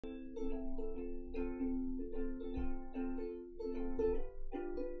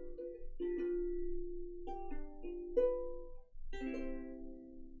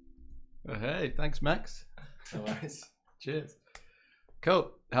Okay, thanks, Max. No worries. Cheers. Cool.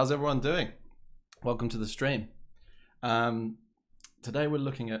 How's everyone doing? Welcome to the stream. Today we're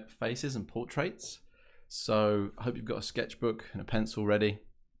looking at faces and portraits. So I hope you've got a sketchbook and a pencil ready.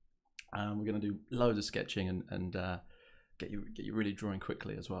 We're going to do loads of sketching and get you really drawing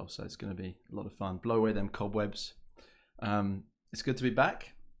quickly as well. So it's going to be a lot of fun. Blow away them cobwebs. It's good to be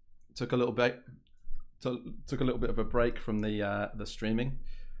back. Took a little bit of a break from the streaming,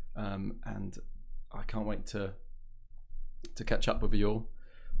 and I can't wait to catch up with you all.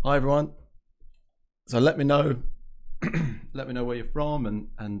 Hi everyone. So let me know where you're from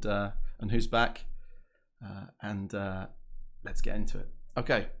and who's back, and let's get into it.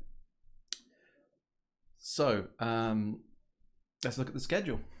 Okay. So let's look at the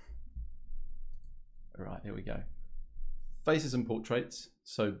schedule. All right, here we go. Faces and portraits.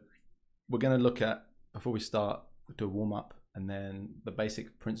 So we're going to look at, before we start, we'll do a warm up and then the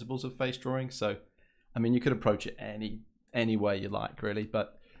basic principles of face drawing. So, I mean, you could approach it any way you like, really,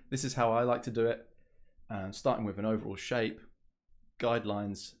 but this is how I like to do it. Starting with an overall shape,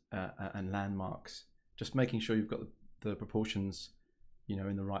 guidelines, and landmarks. Just making sure you've got the proportions,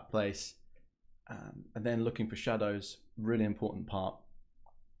 in the right place. And then looking for shadows, really important part.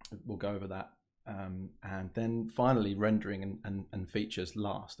 We'll go over that. And then finally rendering and features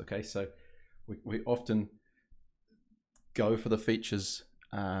last. Okay, so we often go for the features,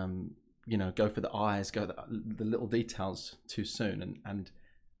 go for the eyes, go the little details too soon, and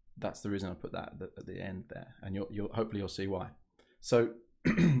that's the reason I put that at the end there, and hopefully you'll see why. So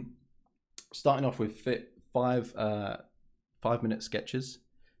starting off with 5-minute sketches,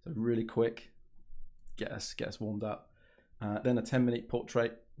 so really quick, get us warmed up. Then a 10-minute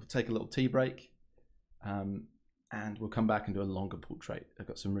portrait. We'll take a little tea break, and we'll come back and do a longer portrait. I've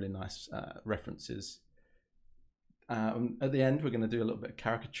got some really nice references. At the end, we're going to do a little bit of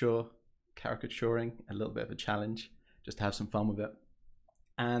caricaturing, a little bit of a challenge, just to have some fun with it.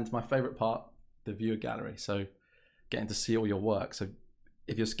 And my favorite part, the viewer gallery. So getting to see all your work. So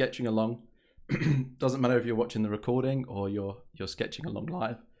if you're sketching along, doesn't matter if you're watching the recording or you're sketching along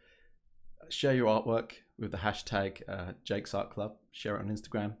live, share your artwork with the hashtag Jake's Art Club, share it on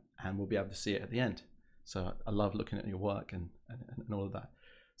Instagram, and we'll be able to see it at the end. So I love looking at your work and all of that.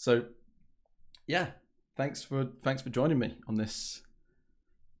 So yeah, thanks for joining me on this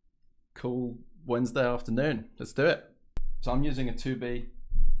cool Wednesday afternoon. Let's do it. So I'm using a 2B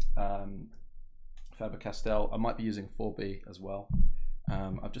Faber-Castell. I might be using 4B as well.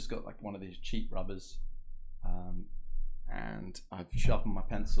 I've just got like one of these cheap rubbers, and I've sharpened my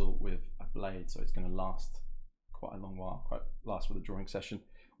pencil with a blade, so it's going to last quite a long while, last with a drawing session.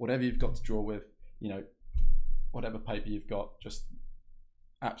 Whatever you've got to draw with, whatever paper you've got, just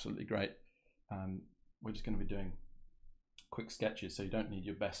absolutely great. We're just going to be doing quick sketches, so you don't need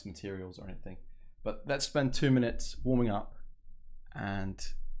your best materials or anything. But let's spend 2 minutes warming up and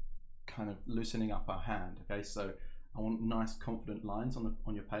kind of loosening up our hand. Okay, so I want nice confident lines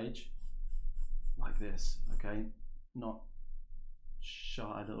on your page, like this. Okay, not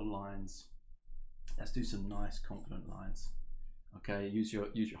shy little lines. Let's do some nice confident lines. Okay, use your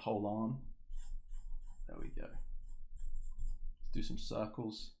whole arm. There we go. Let's do some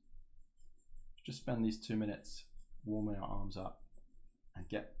circles. Just spend these 2 minutes warming our arms up and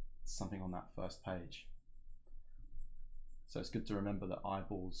get something on that first page. So it's good to remember that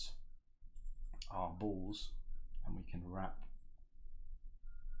eyeballs are balls, and we can wrap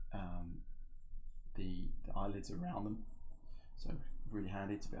the eyelids around them. So really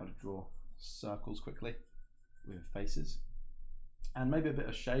handy to be able to draw circles quickly with faces, and maybe a bit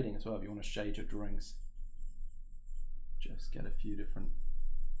of shading as well. If you want to shade your drawings, just get a few different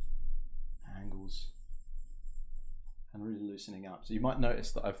angles and really loosening up. So you might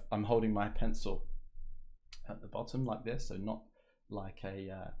notice that I'm holding my pencil at the bottom like this, so not like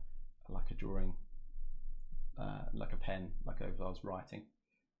a drawing, like a pen, like if I was writing,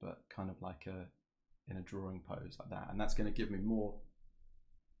 but kind of like in a drawing pose like that. And that's going to give me more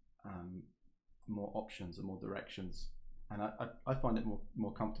options and more directions, and I find it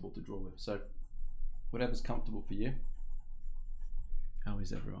more comfortable to draw with. So whatever's comfortable for you. How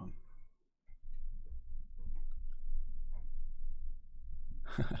is everyone?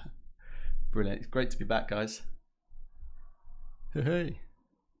 Brilliant. It's great to be back, guys. Hey.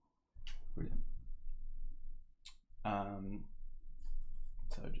 Brilliant.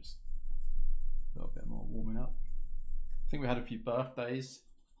 So just a little bit more warming up. I think we had a few birthdays.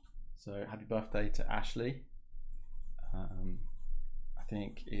 So happy birthday to Ashley. I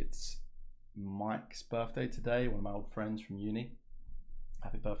think it's Mike's birthday today, one of my old friends from uni.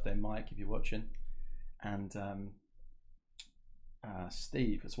 Happy birthday, Mike, if you're watching. And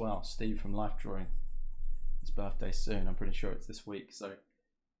Steve as well. Steve from Life Drawing. His birthday soon. I'm pretty sure it's this week. So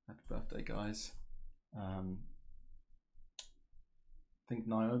happy birthday, guys. I think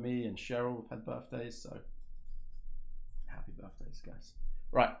Naomi and Cheryl have had birthdays. So happy birthdays, guys.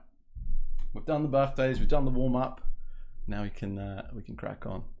 Right. We've done the birthdays. We've done the warm up. Now we can crack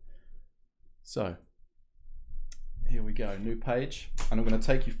on. So here we go. New page. And I'm going to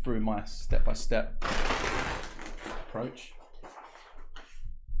take you through my step-by-step approach.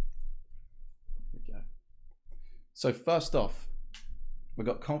 Here we go. So first off, we've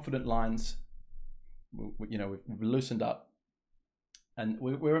got confident lines. We've loosened up, and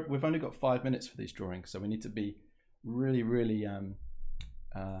we've only got 5 minutes for these drawings, so we need to be really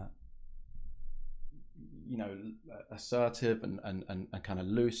assertive and kind of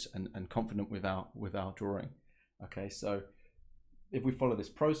loose and confident with our drawing. Okay, so if we follow this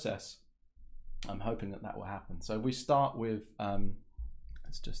process, I'm hoping that will happen. So we start with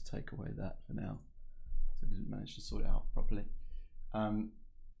let's just take away that for now. So I didn't manage to sort it out properly.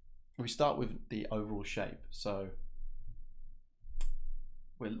 We start with the overall shape. So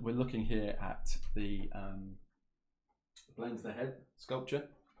we're looking here at the planes of the head sculpture,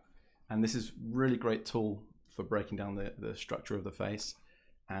 and this is really great tool for breaking down the structure of the face.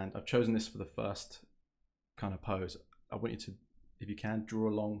 And I've chosen this for the first kind of pose. I want you to, if you can, draw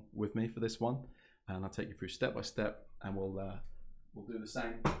along with me for this one, and I'll take you through step by step, and we'll do the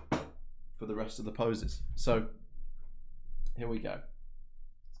same for the rest of the poses. So here we go.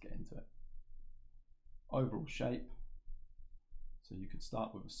 Let's get into it. Overall shape. So you could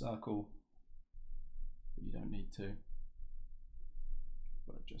start with a circle, but you don't need to.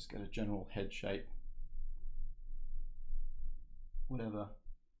 But just get a general head shape, whatever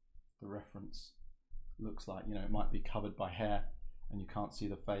the reference looks like. You know, it might be covered by hair and you can't see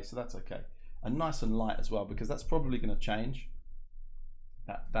the face, so that's okay. And nice and light as well, because that's probably going to change.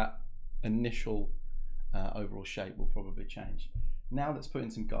 That initial overall shape will probably change. Now let's put in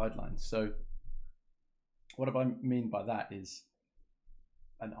some guidelines. So what I mean by that is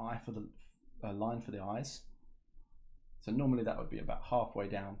an eye for the line for the eyes. So normally that would be about halfway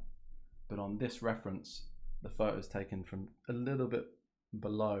down, but on this reference, the photo is taken from a little bit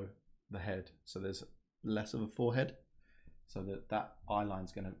below the head. So there's less of a forehead, so that eye line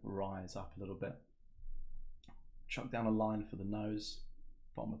is going to rise up a little bit. Chuck down a line for the nose,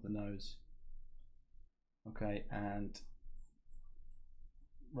 bottom of the nose. Okay, and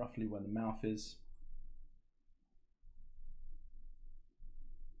roughly where the mouth is,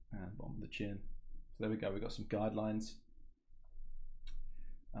 and bottom of the chin. So there we go, we've got some guidelines.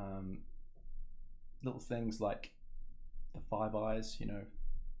 Little things like the 5 eyes, you know,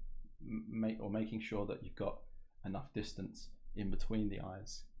 making sure that you've got enough distance in between the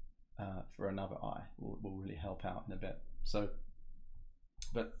eyes for another eye will really help out in a bit. So,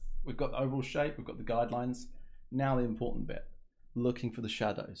 but we've got the overall shape, we've got the guidelines. Now the important bit, looking for the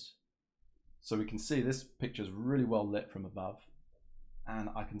shadows. So we can see this picture is really well lit from above, and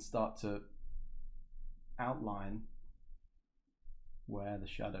I can start to outline where the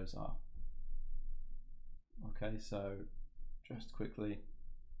shadows are. Okay, so just quickly,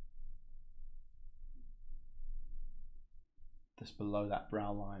 just below that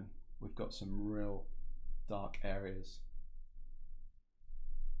brow line, we've got some real dark areas.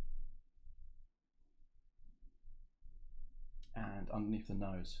 And underneath the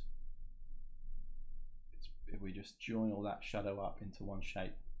nose, if we just join all that shadow up into one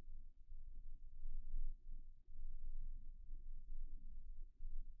shape.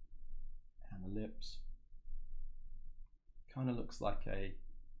 And the lips, kind of looks like a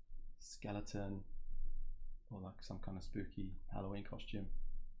skeleton or like some kind of spooky Halloween costume.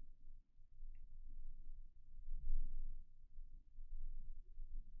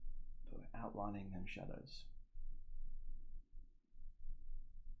 So we're outlining them shadows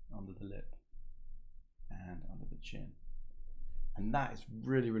under the lip and under the chin, and that is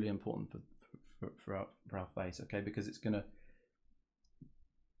really important for our face, okay, because it's gonna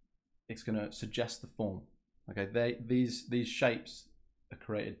suggest the form. Okay, these shapes are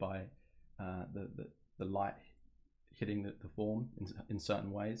created by the light hitting the form in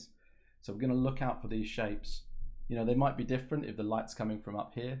certain ways. So we're going to look out for these shapes. You know, they might be different if the light's coming from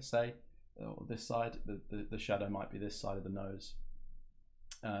up here, say, or this side. The shadow might be this side of the nose,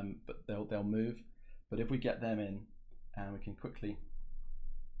 but they'll move. But if we get them in, and we can quickly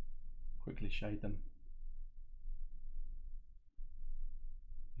shade them.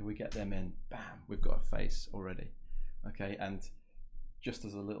 If we get them in, bam, we've got a face already. Okay, and just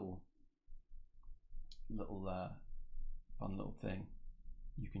as a little fun little thing,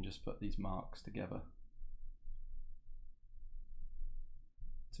 you can just put these marks together.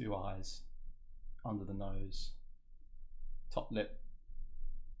 2 eyes, under the nose, top lip,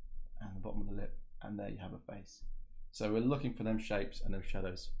 and the bottom of the lip, and there you have a face. So we're looking for them shapes and them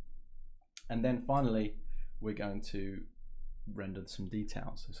shadows. And then finally, we're going to render some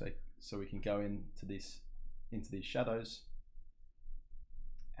details. So we can go into these shadows,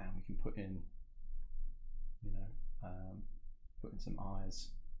 and we can put in, put in some eyes,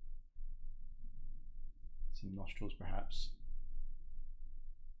 some nostrils perhaps,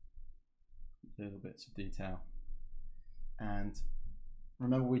 little bits of detail. And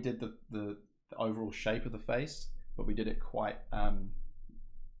remember, we did the overall shape of the face, but we did it quite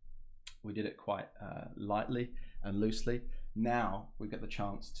lightly and loosely. Now we get the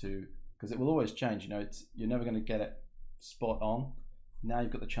chance to, because it will always change, you're never going to get it spot on. Now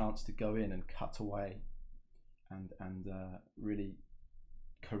you've got the chance to go in and cut away and really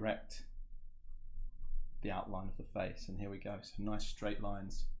correct the outline of the face. And here we go. So nice straight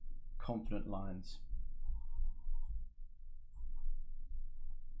lines, confident lines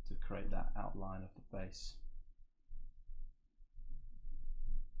to create that outline of the face.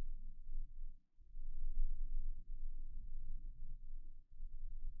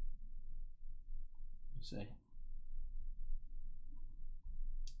 You see?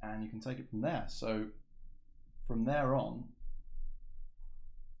 And you can take it from there. So from there on,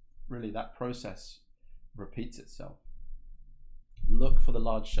 really that process repeats itself. Look for the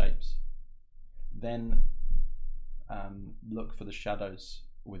large shapes, then look for the shadows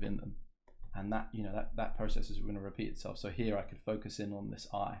within them, and that process is going to repeat itself. So here I could focus in on this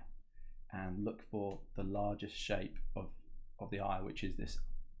eye and look for the largest shape of the eye, which is this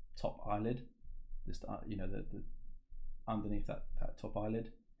top eyelid, this the underneath that top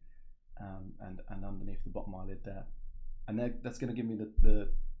eyelid, and underneath the bottom eyelid there, and that's going to give me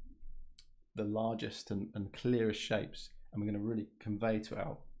the largest and clearest shapes, and we're going to really convey to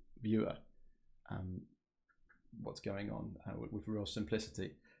our viewer what's going on with real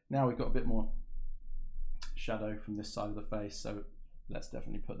simplicity. Now we've got a bit more shadow from this side of the face, so let's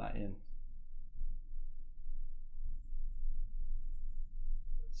definitely put that in,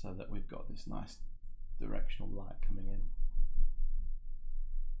 so that we've got this nice directional light coming in.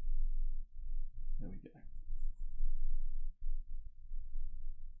 There we go.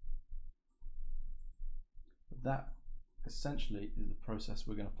 That essentially is the process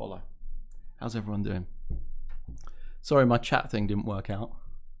we're going to follow. How's everyone doing? Sorry, my chat thing didn't work out.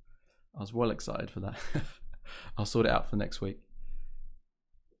 I was well excited for that. I'll sort it out for next week.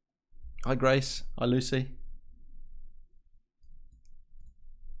 Hi Grace, hi Lucy.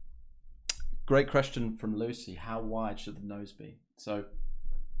 Great question from Lucy. How wide should the nose be? So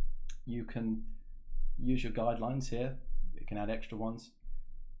you can use your guidelines here. You can add extra ones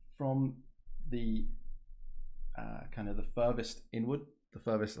from the kind of the furthest inward, the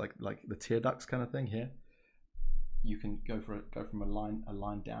furthest like the tear ducts kind of thing here. You can go from a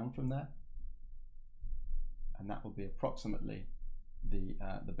line down from there, and that will be approximately the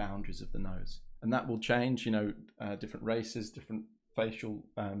boundaries of the nose. And that will change, different races, different facial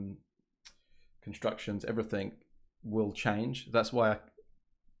constructions, everything will change. That's why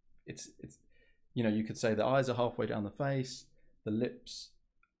it's you could say the eyes are halfway down the face, the lips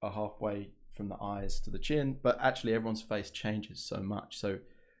are halfway from the eyes to the chin, but actually everyone's face changes so much. So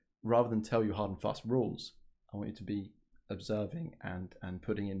rather than tell you hard and fast rules, I want you to be observing and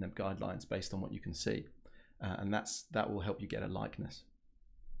putting in them guidelines based on what you can see, and that will help you get a likeness.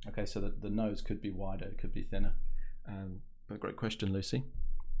 Okay, so the nose could be wider, it could be thinner, but great question, Lucy.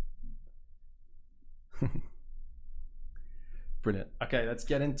 Brilliant. Okay, let's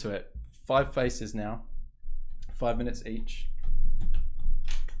get into it. 5 faces now, 5 minutes each.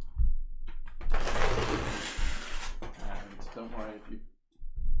 And don't worry if you've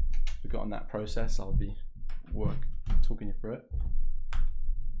forgotten that process, I'll be talking you through it.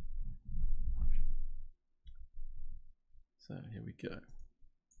 So here we go.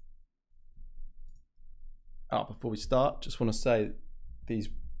 Before we start, just want to say these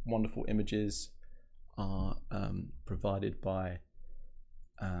wonderful images are provided by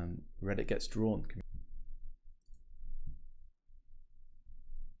Reddit Gets Drawn.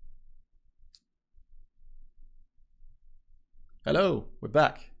 Hello, we're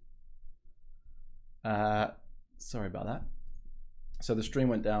back. Sorry about that. So the stream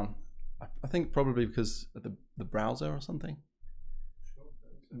went down, I think probably because of the browser or something.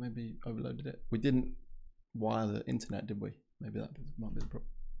 Maybe overloaded it. We didn't wire the internet, did we? Maybe that might be the problem.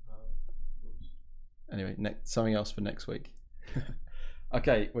 Anyway, something else for next week.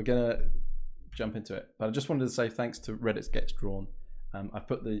 Okay, we're gonna jump into it. But I just wanted to say thanks to Reddit Gets Drawn. I've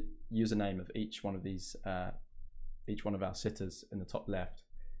put the username of each one of these, each one of our sitters in the top left,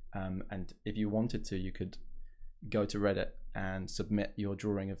 And if you wanted to, you could go to Reddit and submit your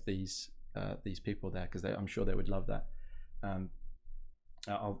drawing of these people there, because I'm sure they would love that.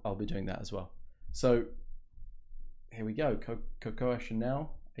 I'll be doing that as well. So here we go. Cocoa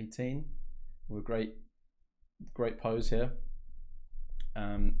Chanel 18 with a great pose here.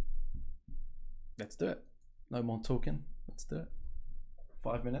 Let's do it. No more talking. Let's do it.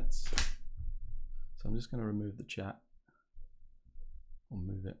 5 minutes. So I'm just going to remove the chat, or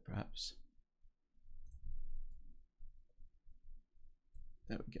move it perhaps.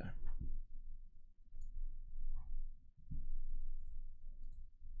 There we go.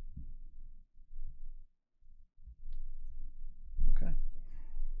 Okay.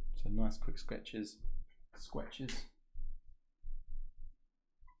 So nice quick sketches.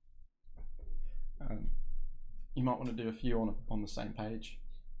 You might want to do a few on the same page.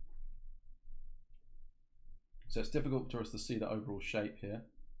 So it's difficult for us to see the overall shape here,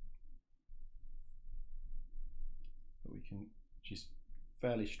 but we can, she's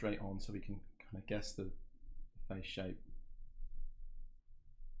fairly straight on, so we can kind of guess the face shape.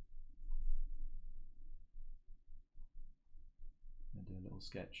 And do a little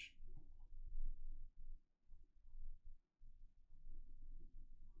sketch.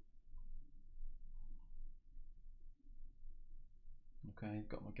 Okay,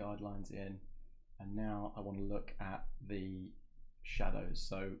 got my guidelines in, and now I want to look at the shadows.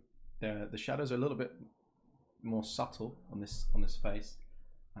 So the shadows are a little bit more subtle on this face.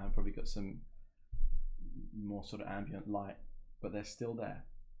 Probably got some more sort of ambient light, but they're still there.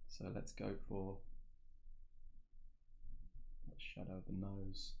 So let's go for that shadow of the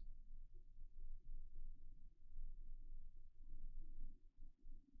nose.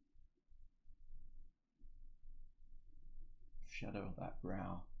 Shadow of that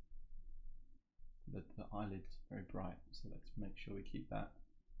brow. The eyelid's very bright, so let's make sure we keep that.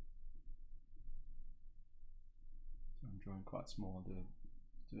 So I'm drawing quite small. I'll do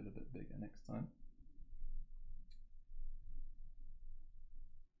it a bit bigger next time.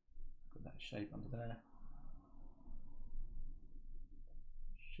 Got that shape under there.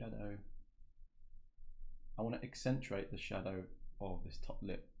 Shadow. I want to accentuate the shadow of this top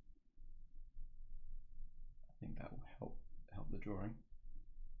lip. I think that will help the drawing.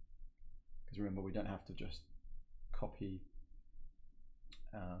 Because remember, we don't have to just copy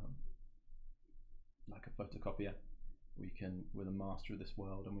like a photocopier. We can, with a master of this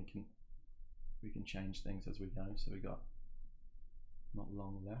world, and we can change things as we go. So we got not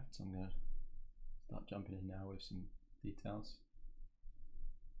long left, so I'm going to start jumping in now with some details.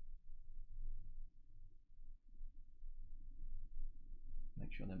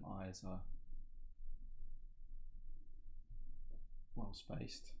 Make sure them eyes are well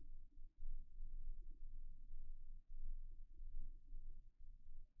spaced.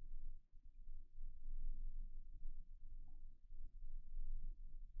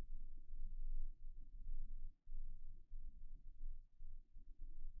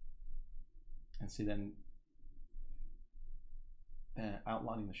 And see, then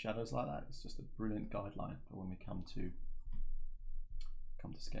outlining the shadows like that is just a brilliant guideline for when we come to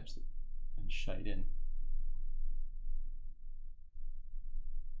sketch and shade in.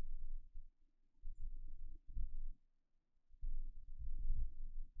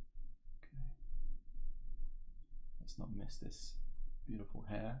 Okay. Let's not miss this beautiful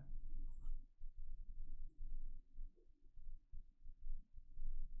hair.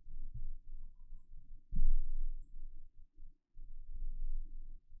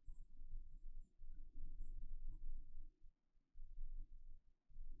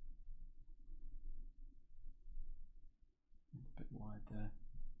 A bit wide there.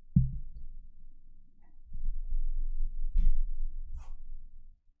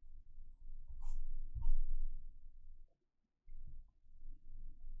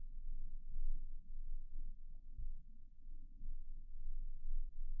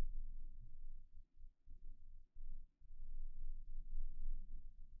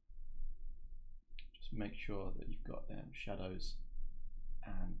 Just make sure that you've got shadows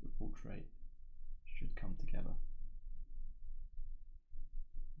and the portrait should come together.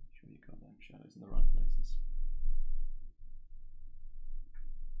 Make sure you've got them shadows in the right places.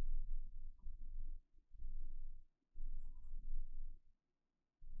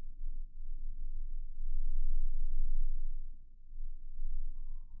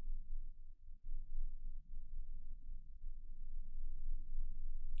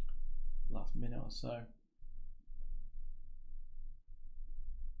 Last minute or so.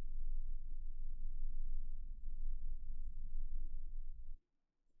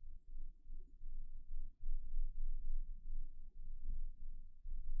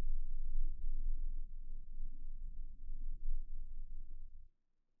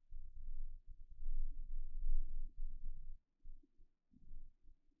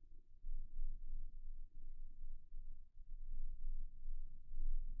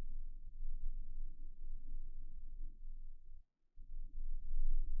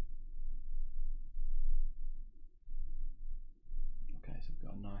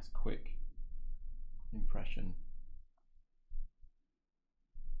 nice quick impression.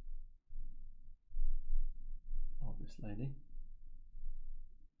 Of this lady.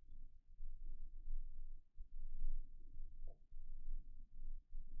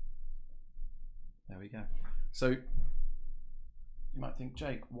 There we go. So you might think,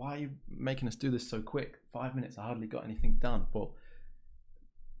 Jake, why are you making us do this so quick? 5 minutes, I hardly got anything done. Well,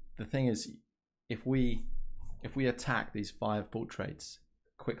 the thing is, if we attack these 5 portraits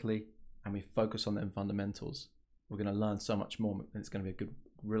quickly and we focus on them fundamentals, we're going to learn so much more, and it's going to be a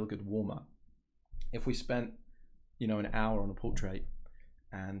real good warm-up. If we spent, you know, an hour on a portrait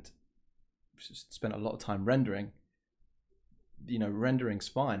and spent a lot of time rendering, you know, rendering's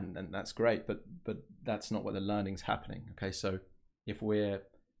fine and that's great, but that's not where the learning's happening. Okay, so if we're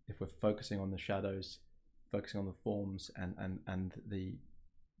focusing on the shadows, focusing on the forms and the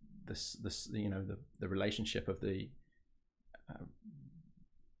you know, the relationship of the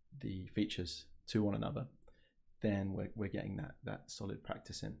features to one another, then we're getting that solid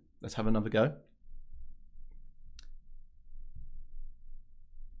practice in. Let's have another go.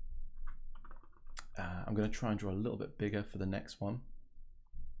 I'm going to try and draw a little bit bigger for the next one.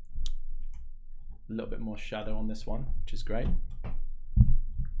 A little bit more shadow on this one, which is great.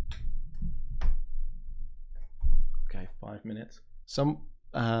 Okay, 5 minutes. Some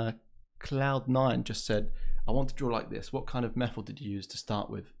Cloud9 just said, I want to draw like this. What kind of method did you use to start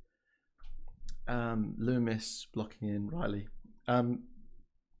with? Loomis, blocking in, Riley.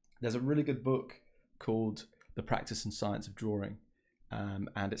 There's a really good book called The Practice and Science of Drawing.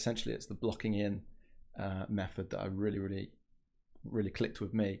 And essentially it's the blocking in method that I really clicked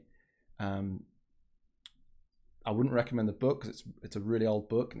with me. I wouldn't recommend the book because it's a really old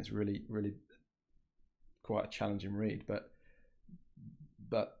book and it's really quite a challenging read. But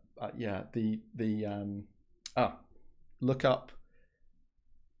yeah, look up,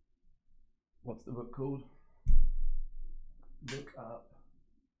 what's the book called? Look up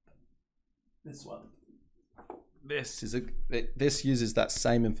this one. This uses that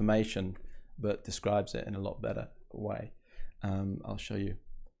same information but describes it in a lot better way. I'll show you.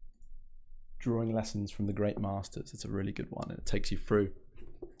 Drawing Lessons from the Great Masters. It's a really good one, and it takes you through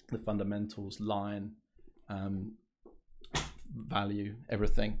the fundamentals, line, value,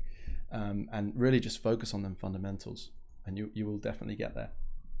 everything, and really just focus on them fundamentals, and you will definitely get there.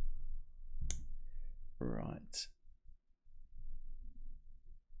 Right.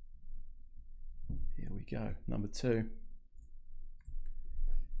 Here we go. Number 2.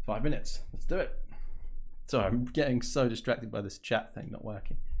 5 minutes. Let's do it. Sorry, I'm getting so distracted by this chat thing not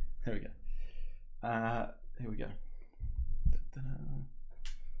working. There we go. Here we go.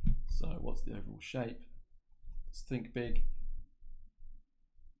 So what's the overall shape? Let's think big.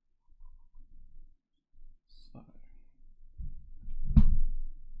 So.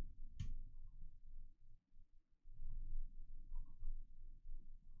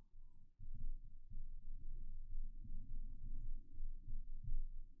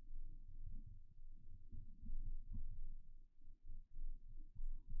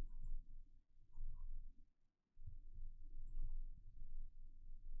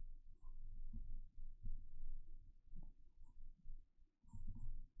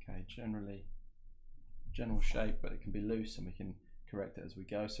 Okay, general shape, but it can be loose and we can correct it as we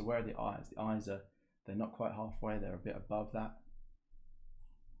go. So where are the eyes? The eyes they're not quite halfway, they're a bit above that.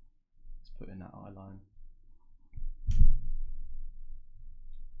 Let's put in that eye line.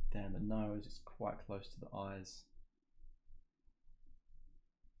 Down the nose, it's quite close to the eyes.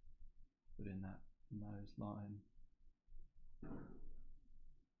 Put in that nose line.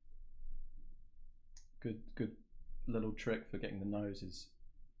 Good little trick for getting the nose is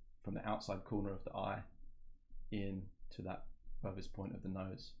from the outside corner of the eye in to that furthest point of the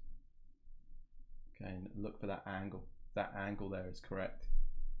nose. Okay, and look for that angle. If that angle there is correct,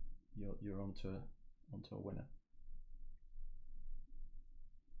 you're onto a winner.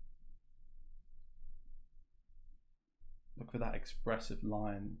 Look for that expressive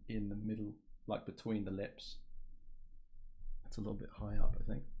line in the middle, like between the lips. That's a little bit high up, I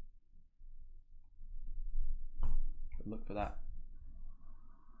think. But look for that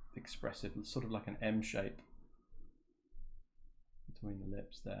expressive, sort of like an M shape between the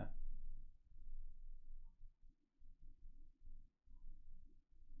lips there.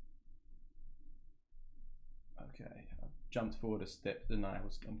 Okay, I've jumped forward a step, didn't I?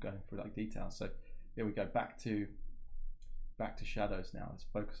 I'm going through like details. So here we go, back to shadows now. Let's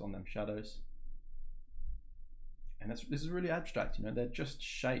focus on them shadows. And this is really abstract, you know, they're just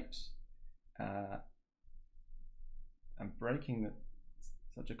shapes. And breaking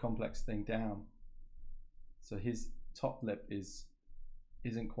such a complex thing down. So his top lip is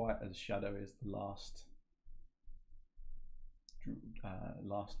isn't quite as shadowy as the last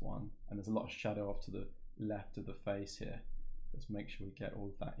one, and there's a lot of shadow off to the left of the face here. Let's make sure we get all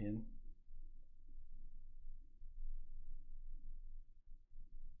of that in.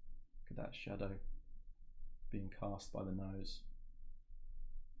 Look at that shadow being cast by the nose.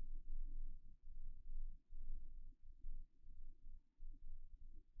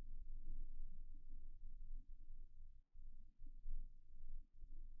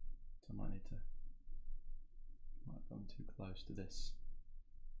 So I might need to, might have gone too close to this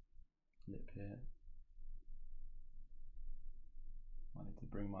lip here. I need to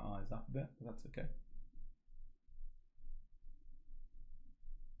bring my eyes up a bit, but that's okay.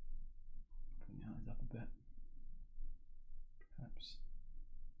 Bring the eyes up a bit, perhaps.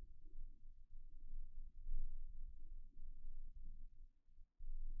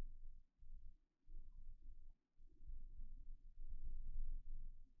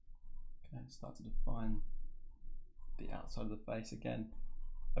 Okay, start to define the outside of the face again.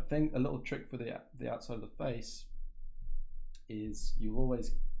 I think a little trick for the outside of the face is you'll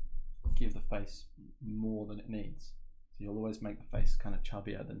always give the face more than it needs. So you'll always make the face kind of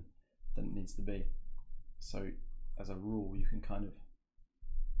chubbier than it needs to be. So as a rule, you can kind of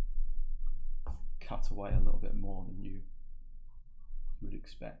cut away a little bit more than you would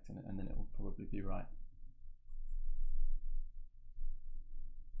expect, and then it will probably be right.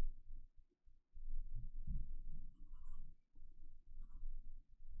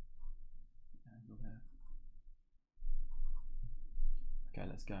 Okay,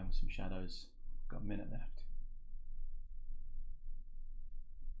 let's go in with some shadows. Got a minute left.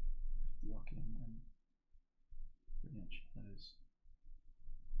 Lock in and brilliant shadows.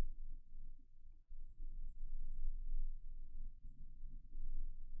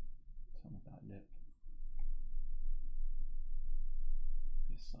 Some of that lip.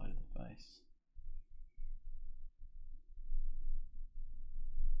 This side of the face.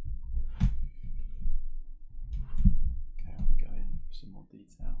 Some more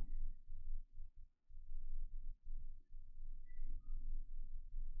detail.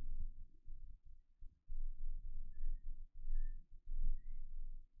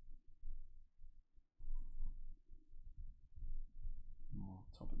 More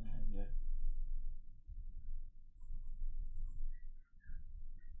top of the head, yeah.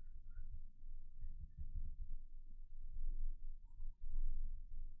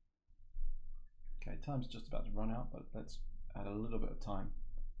 Okay, time's just about to run out, but let's add a little bit of time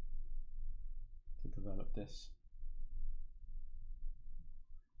to develop these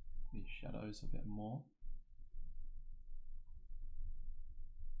shadows a bit more.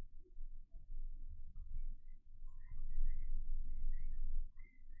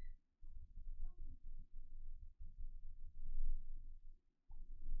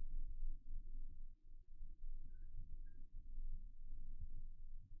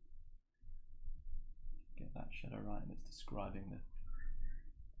 Get that shadow right, and it's describing the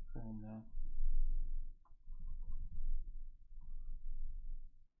form now.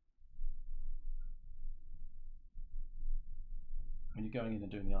 When you're going in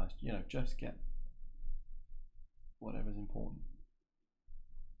and doing the eyes, you know, just get whatever's important.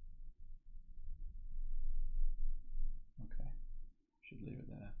 Okay, should leave it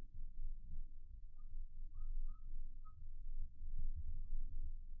there.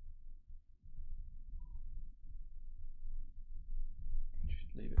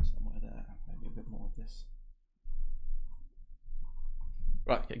 Leave it somewhere there, maybe a bit more of this.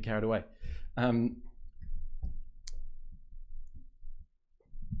 Right, getting carried away.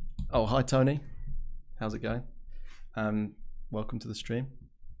 Oh, hi Tony, how's it going? Welcome to the stream.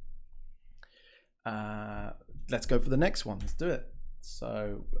 Let's go for the next one, let's do it.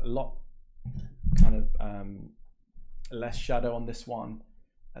 So a lot kind of less shadow on this one.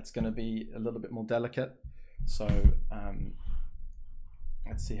 That's going to be a little bit more delicate. So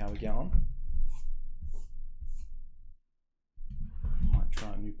let's see how we get on. Might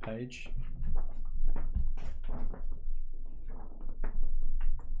try a new page.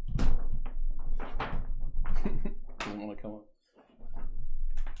 Doesn't want to come up.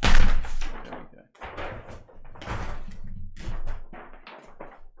 There we go.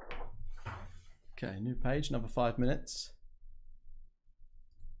 Okay, new page, another 5 minutes.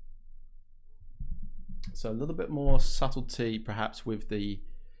 So a little bit more subtlety, perhaps, with the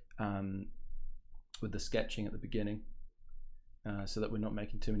sketching at the beginning, so that we're not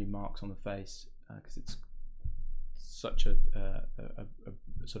making too many marks on the face, because it's such a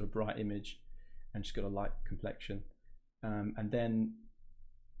sort of bright image, and she's got a light complexion. And then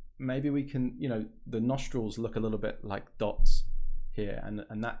maybe we can, you know, the nostrils look a little bit like dots, here,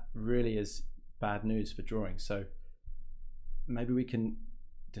 and that really is bad news for drawing. So maybe we can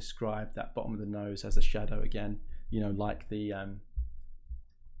describe that bottom of the nose as a shadow again, you know, like the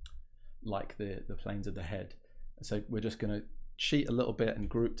planes of the head. So we're just going to cheat a little bit and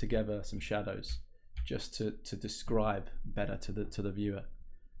group together some shadows just to describe better to the viewer.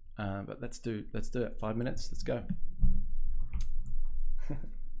 But let's do it. 5 minutes. Let's go.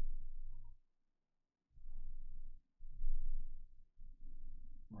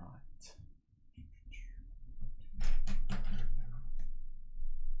 Right.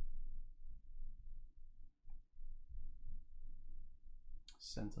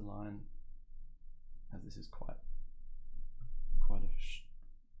 Center line, as this is quite a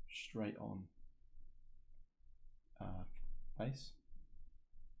straight on face.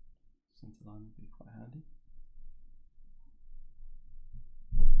 Center line would be quite handy.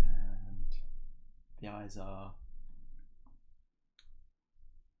 And the eyes are,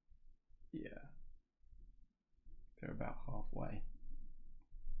 yeah, they're about halfway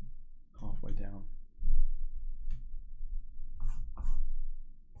down.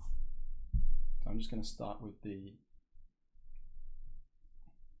 So I'm just going to start with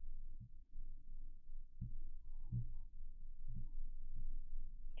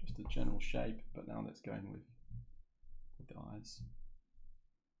just a general shape, but now let's go in with the eyes,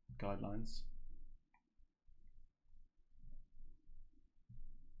 guidelines.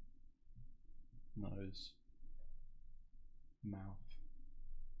 Nose, mouth,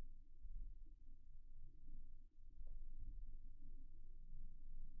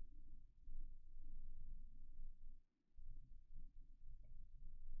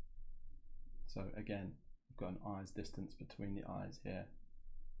 so again, we've got an eye's distance between the eyes here,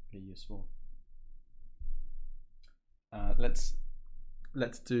 really useful.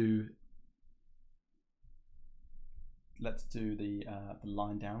 Let's do the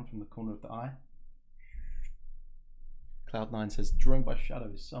line down from the corner of the eye. Cloud9 says drawing by shadow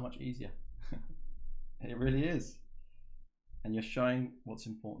is so much easier. It really is, and you're showing what's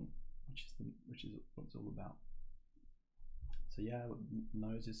important, which is what it's all about. So yeah,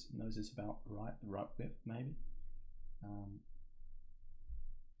 nose is about the right width maybe.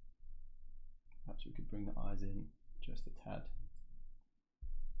 Perhaps we could bring the eyes in just a tad.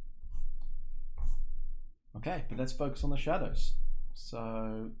 Okay, but let's focus on the shadows. So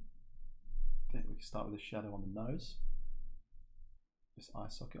I think we can start with a shadow on the nose. This eye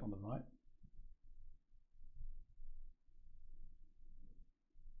socket on the right.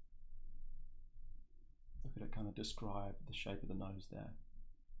 Look at it kind of describe the shape of the nose there.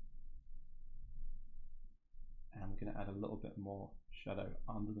 And we're going to add a little bit more shadow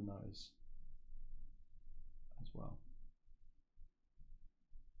under the nose as well.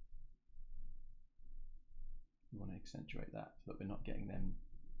 We want to accentuate that so that we're not getting them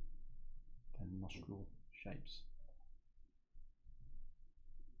nostril shapes.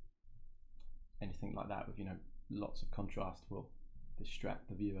 Anything like that with, you know, lots of contrast will distract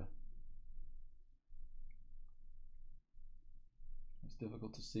the viewer. It's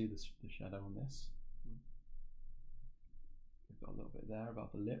difficult to see the shadow on this. We've got a little bit there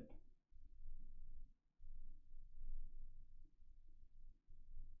above the lip.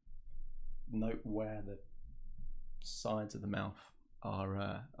 Note where the sides of the mouth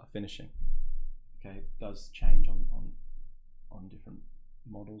are finishing. Okay, it does change on different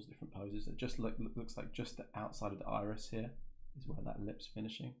models, different poses. It just looks like just the outside of the iris here is where that lip's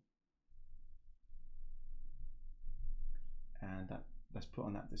finishing. And let's put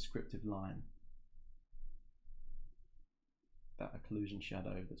on that descriptive line, that occlusion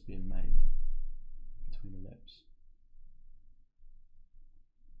shadow that's being made between the lips.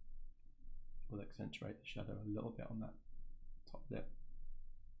 We'll accentuate the shadow a little bit on that top lip.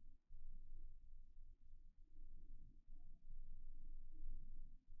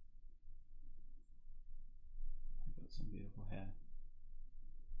 We've got some beautiful hair.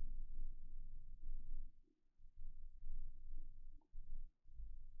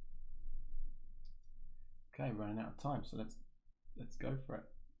 Okay, running out of time, so let's go for it.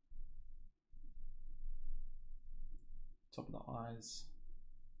 Top of the eyes.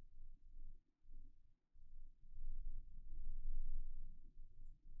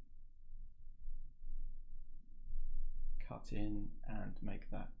 Cut in and make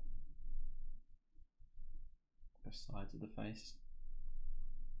that the sides of the face.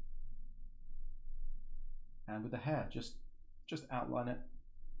 And with the hair, just outline it.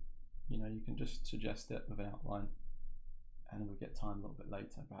 You know, you can just suggest it with an outline, and we'll get time a little bit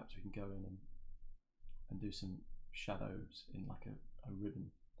later. Perhaps we can go in and do some shadows in like a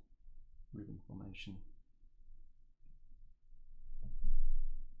ribbon formation.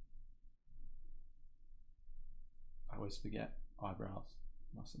 always forget eyebrows.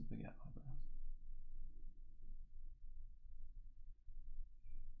 Mustn't forget eyebrows.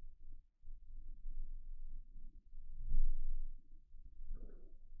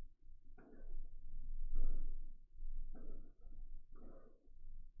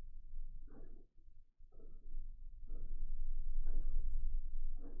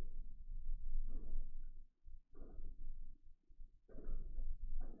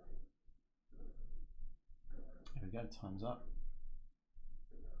 There we go, time's up.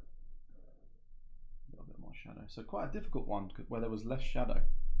 A little bit more shadow. So quite a difficult one where there was less shadow.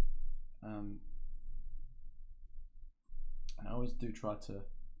 And I always do try to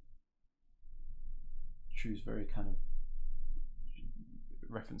choose very kind of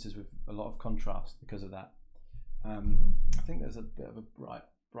references with a lot of contrast because of that. I think there's a bit of a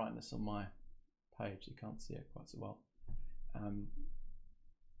brightness on my page. You can't see it quite so well.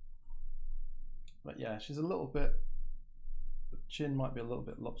 But yeah, she's a little bit, the chin might be a little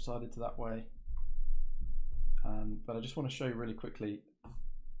bit lopsided to that way. But I just want to show you really quickly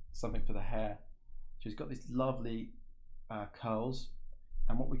something for the hair. She's got these lovely curls,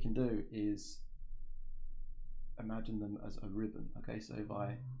 and what we can do is imagine them as a ribbon. Okay, so if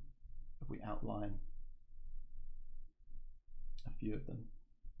we outline a few of them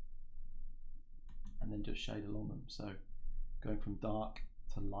and then just shade along them, so going from dark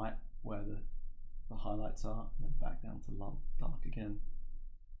to light where the highlights are, and then back down to dark again,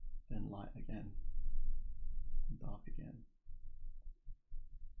 then light again, and dark again,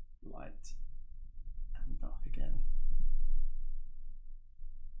 light and dark again.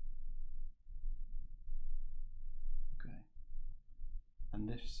 Okay, and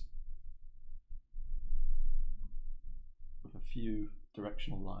this with a few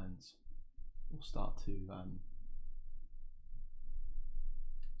directional lines will start to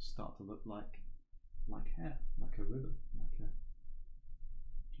look like hair, like a ribbon,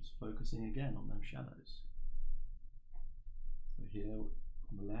 just focusing again on them shadows. So here on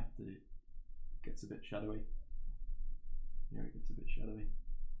the left it gets a bit shadowy, here it gets a bit shadowy.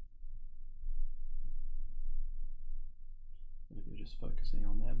 But if you're just focusing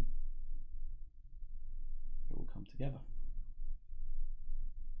on them, it will come together.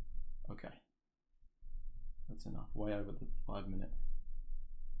 Okay, that's enough, way over the 5 minute.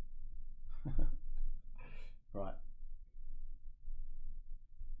 Right,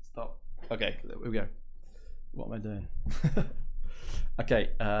 stop. Okay, there we go. What am I doing? Okay,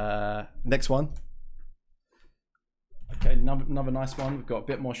 next one. Okay, another nice one. We've got a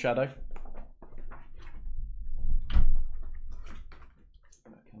bit more shadow.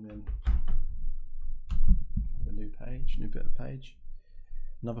 Come in, a new page, new bit of page.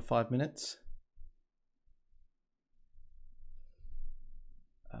 Another 5 minutes.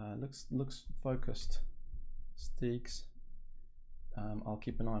 Looks focused. Steaks. I'll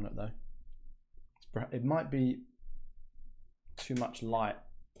keep an eye on it though. It might be too much light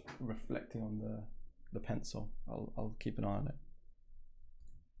reflecting on the pencil. I'll keep an eye on it.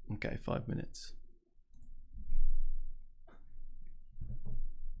 Okay, 5 minutes.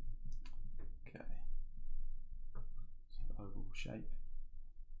 Okay. So oval shape.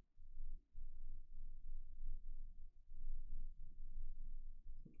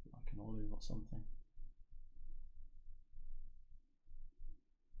 Like an olive or something.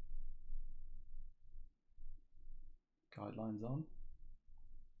 Guidelines on.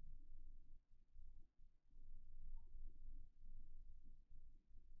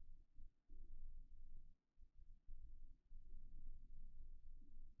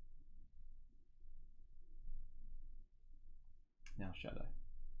 Now shadow.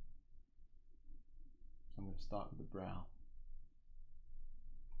 So I'm going to start with the brow.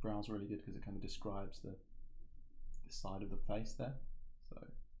 Brow's really good because it kind of describes the side of the face there. So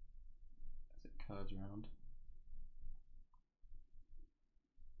as it curves around.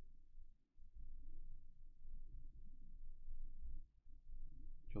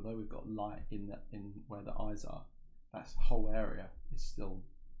 Although we've got light in where the eyes are, that whole area is still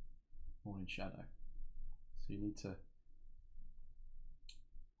more in shadow. So you need to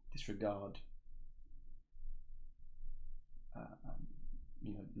disregard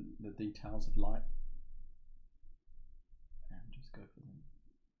you know, the details of light and just go for them.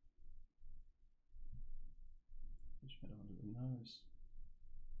 Shadow under the nose.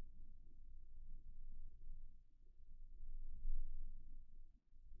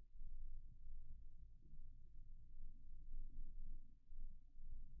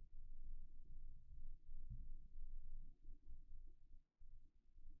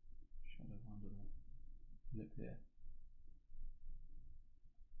 Shadow under the lip here.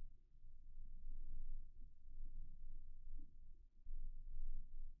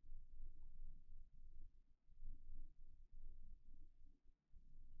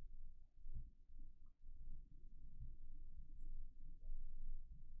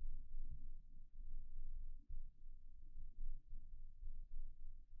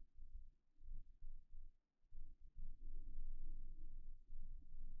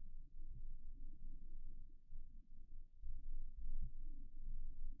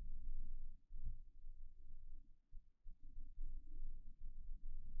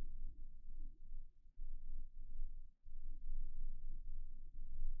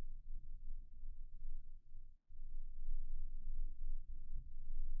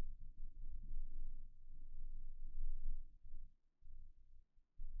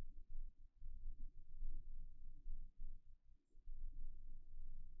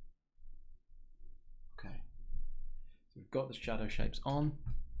 got the shadow shapes on.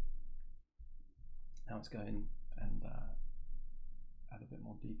 Now let's go in and add a bit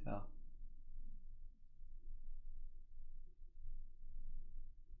more detail.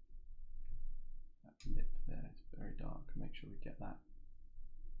 That lip there is very dark. Make sure we get that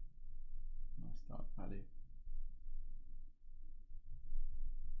nice dark value.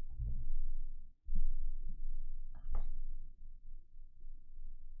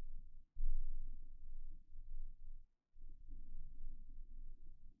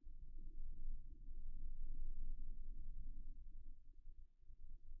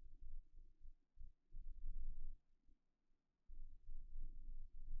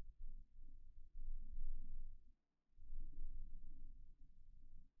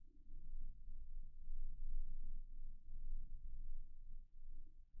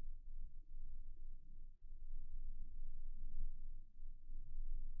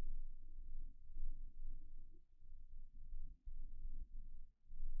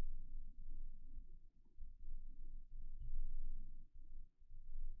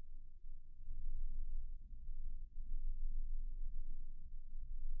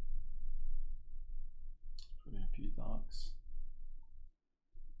 Put in a few darks.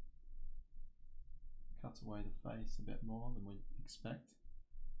 Cut away the face a bit more than we expect.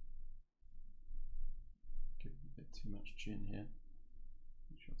 Give it a bit too much chin here.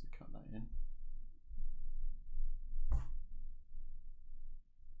 Make sure to cut that in.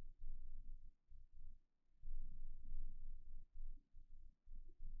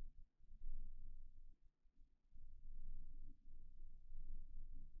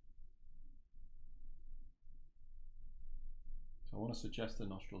 So I want to suggest the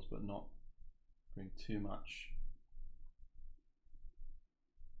nostrils, but not bring too much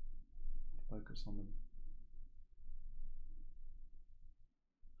focus on them.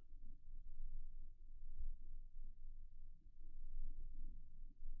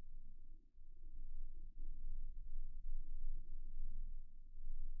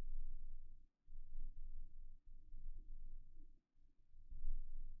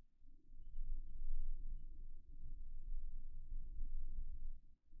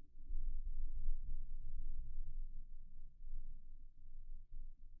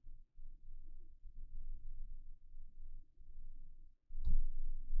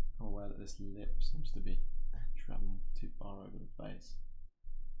 I'm aware that this lip seems to be traveling too far over the face.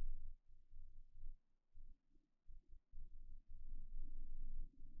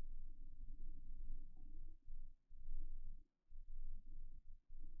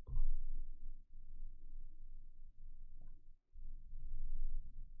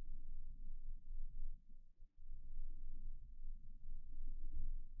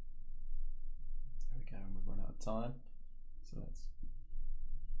 There we go, and we've run out of time. So let's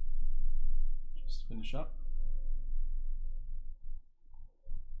just finish up.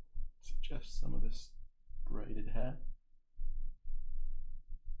 Suggest some of this braided hair.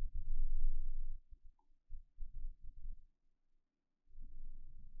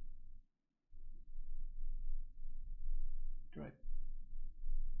 Great.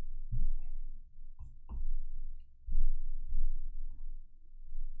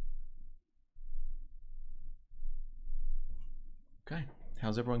 Okay,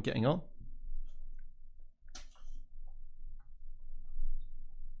 how's everyone getting on?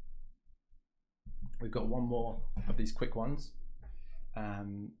 We've got one more of these quick ones,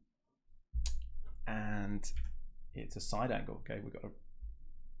 and it's a side angle. Okay, we've got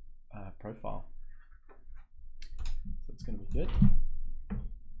a profile, so it's going to be good. Let's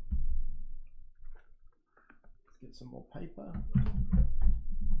get some more paper.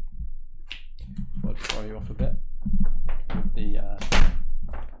 I'll throw you off a bit with the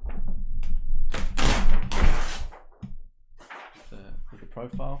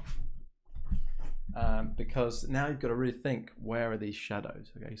profile. Because now you've got to really think, where are these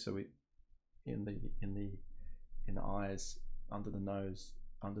shadows? Okay, so we in the eyes, under the nose,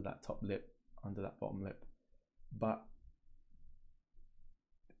 under that top lip, under that bottom lip, but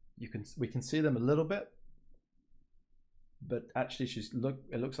we can see them a little bit, but actually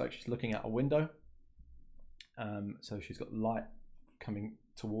it looks like she's looking out a window. So she's got light coming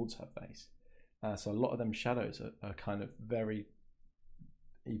towards her face. So a lot of them shadows are kind of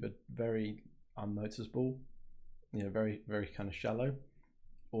either very unnoticeable, very, very kind of shallow,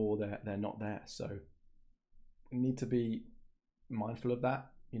 or they're not there. So we need to be mindful of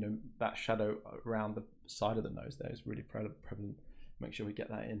that. That shadow around the side of the nose there is really prevalent. Make sure we get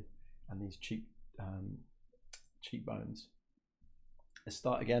that in, and these cheekbones. Let's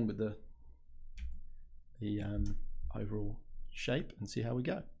start again with the overall shape and see how we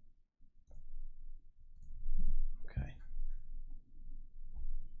go. Okay,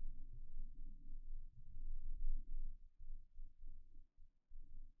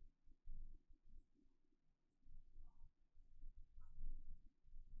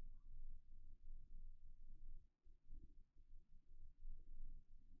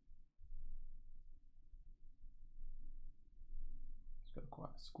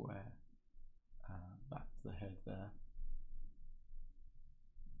 square back to the head there.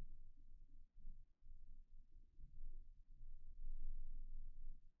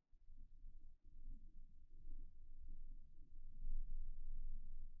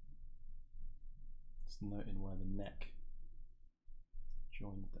 Just noting where the neck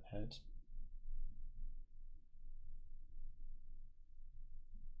joins the head.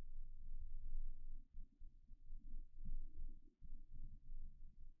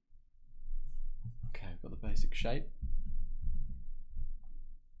 Okay, we've got the basic shape.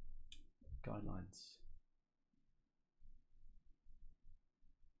 Guidelines.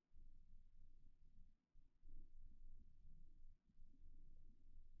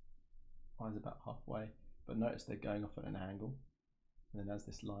 Eyes about halfway, but notice they're going off at an angle, and then as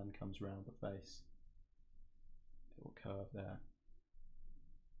this line comes around the face, it will curve there.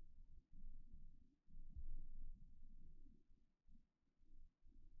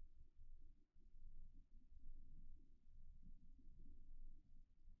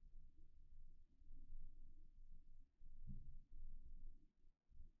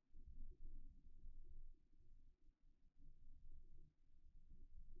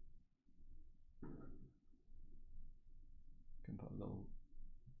 Can put a little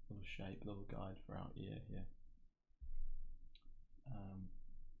shape, a little guide for our ear here.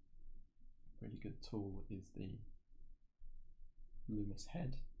 Really good tool is the Loomis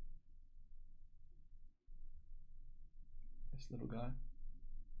head. This little guy.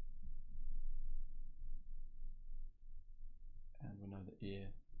 And we know the ear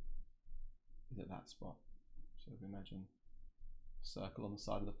is at that spot. So if we imagine a circle on the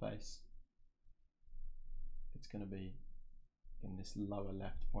side of the face, it's going to be in this lower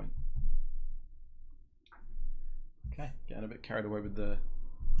left point. Okay, getting a bit carried away with the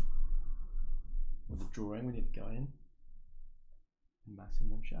drawing. We need to go in and mass in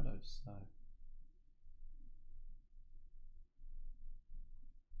them shadows. So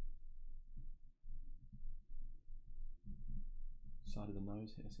side of the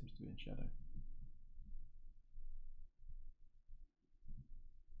nose here seems to be in shadow.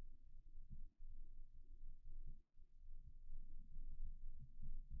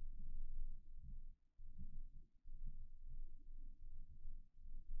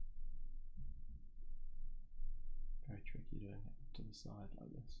 Very tricky doing it to the side like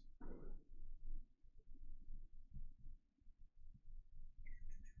this.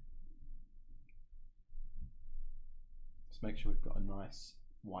 Just make sure we've got a nice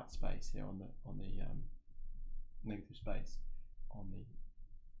white space here on the negative space on the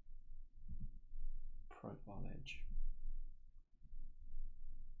profile edge.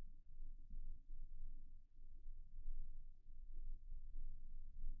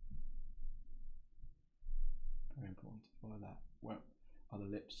 Very important to follow that. Where are the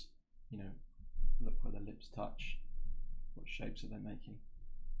lips? You know, look where the lips touch. What shapes are they making?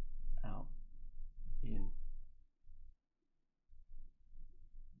 Out, in.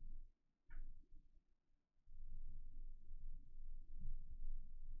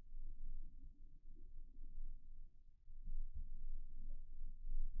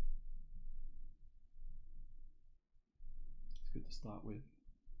 It's good to start with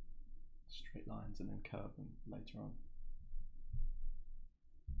straight lines and then curve them later on.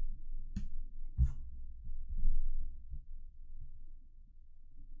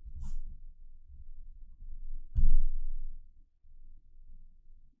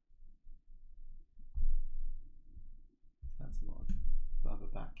 That's a lot further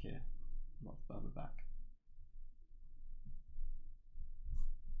back here, a lot further back.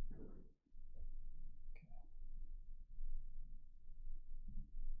 Okay.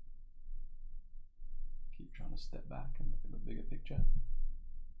 Keep trying to step back and look at the bigger picture.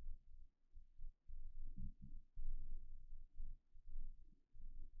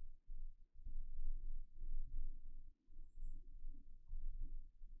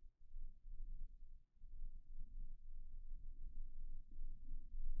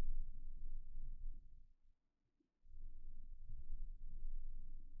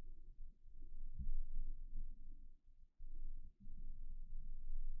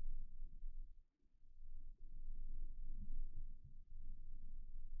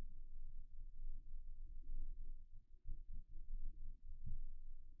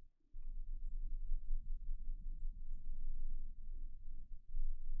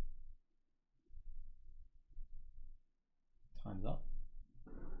 Time's up.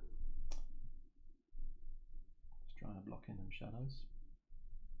 Just trying to block in them shadows.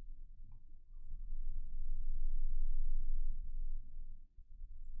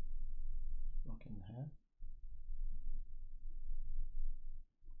 Block in the hair.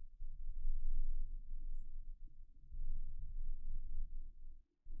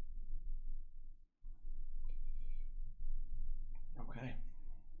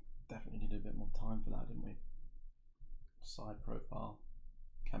 side profile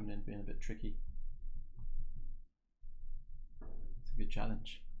coming in being a bit tricky. It's a good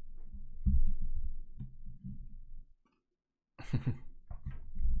challenge.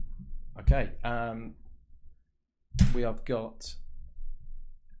 Okay, we have got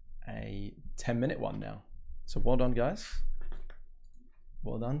a 10-minute one now. So well done, guys.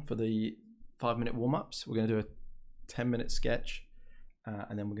 Well done for the 5-minute warm-ups. We're going to do a 10-minute sketch,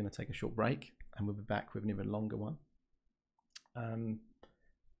 and then we're going to take a short break, and we'll be back with an even longer one.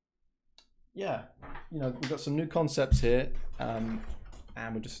 Yeah, you know, we've got some new concepts here, and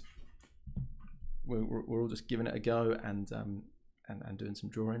we're all just giving it a go and doing some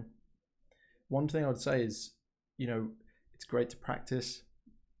drawing. One thing I would say is, you know, it's great to practice.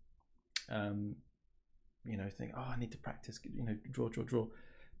 You know, think, oh, I need to practice, you know, draw.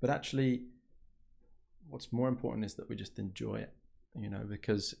 But actually, what's more important is that we just enjoy it, you know,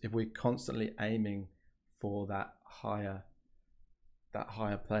 because if we're constantly aiming for that higher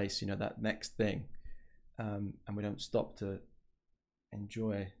place, you know, that next thing, and we don't stop to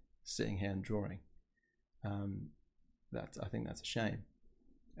enjoy sitting here and drawing, I think that's a shame.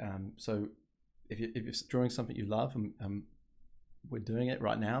 So if you're drawing something you love, and we're doing it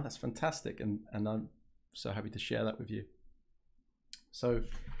right now, that's fantastic, and I'm so happy to share that with you. So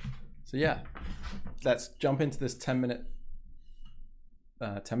yeah, let's jump into this 10-minute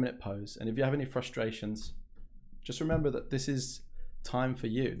pose. And if you have any frustrations, just remember that this is time for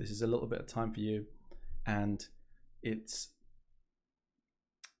you. This is a little bit of time for you, and it's,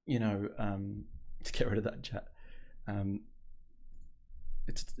 you know, to get rid of that chat.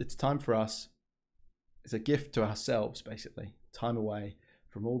 It's time for us. It's a gift to ourselves, basically. Time away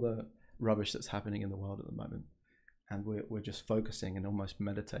from all the rubbish that's happening in the world at the moment, and we're just focusing and almost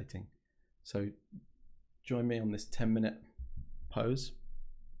meditating. So join me on this 10-minute pose,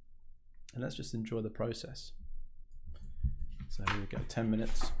 and let's just enjoy the process. So here we go, 10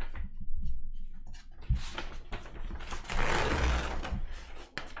 minutes.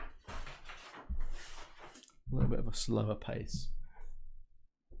 A little bit of a slower pace.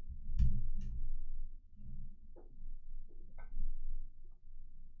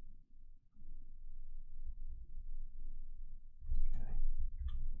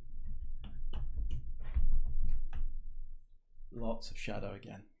 Lots of shadow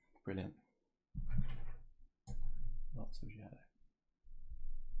again. Brilliant. Lots of shadow.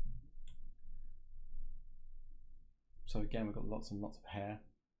 So again, we've got lots and lots of hair.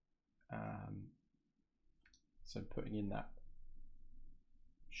 So putting in that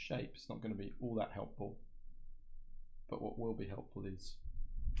shape is not going to be all that helpful. But what will be helpful is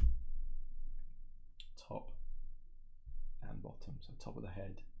top and bottom. So top of the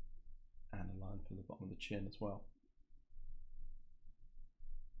head and a line for the bottom of the chin as well.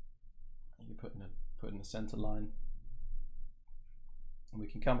 You put in a center line, and we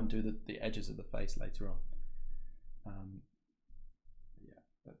can come and do the edges of the face later on. Yeah,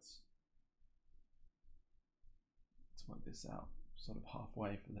 let's work this out, sort of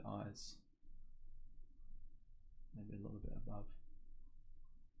halfway for the eyes, maybe a little bit above.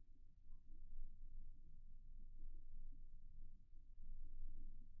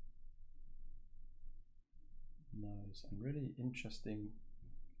 Nose, and really interesting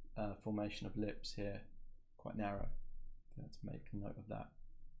formation of lips here, quite narrow. Let's make a note of that.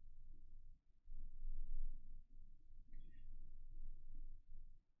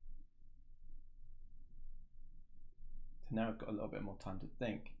 So now I've got a little bit more time to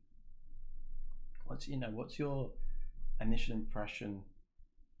think. What's your initial impression,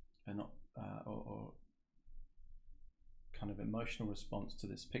 and or kind of emotional response to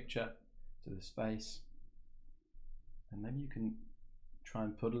this picture, to this face? And maybe you can try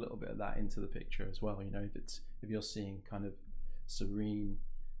and put a little bit of that into the picture as well. You know, if you're seeing kind of serene,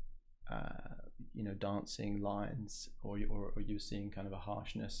 you know, dancing lines, or you're seeing kind of a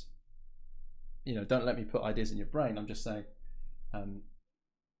harshness. You know, don't let me put ideas in your brain. I'm just saying,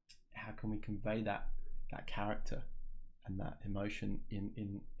 how can we convey that character and that emotion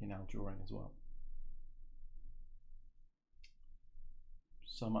in our drawing as well?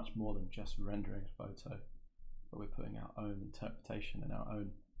 So much more than just rendering a photo, but we're putting our own interpretation and our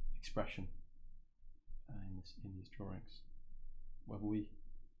own expression in these drawings, whether we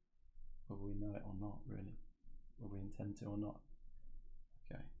know it or not, really, whether we intend to or not.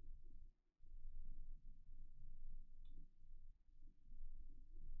 Okay.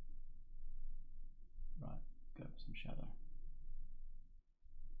 Right, let's go for some shadow.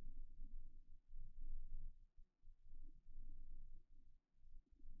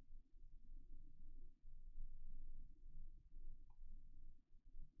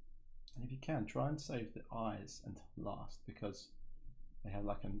 And if if you can, try and save the eyes until last, because they have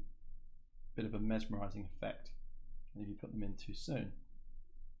like a bit of a mesmerizing effect, and if you put them in too soon,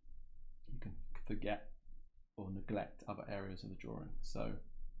 you can forget or neglect other areas of the drawing. So,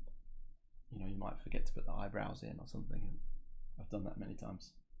 you know, you might forget to put the eyebrows in or something, and I've done that many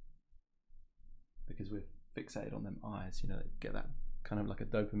times because we're fixated on them eyes. You know, get that kind of like a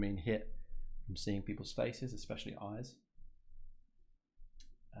dopamine hit from seeing people's faces, especially eyes.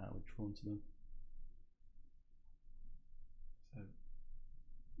 We're drawn to them. So,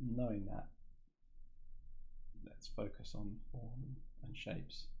 knowing that, let's focus on form and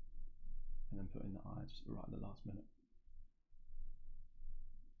shapes, and then put in the eyes right at the last minute.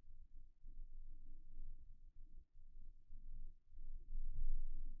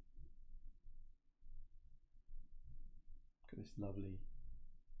 Look at this lovely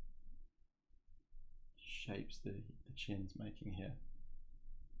shapes the chin's making here.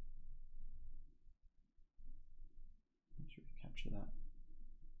 Make sure you capture that.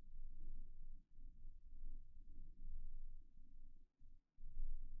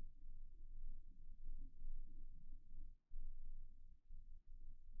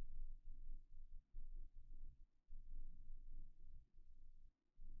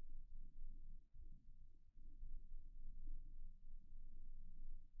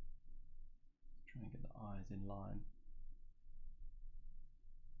 Try and get the eyes in line.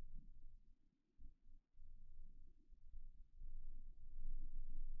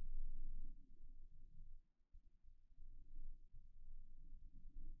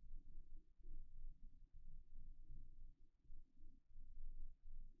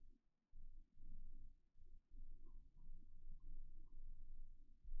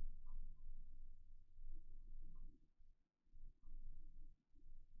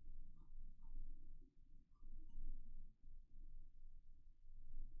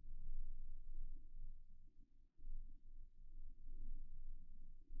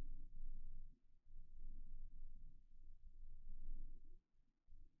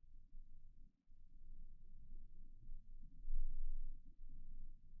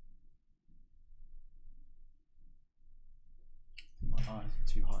 My eyes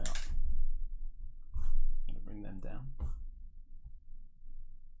are too high up. I'm going to bring them down.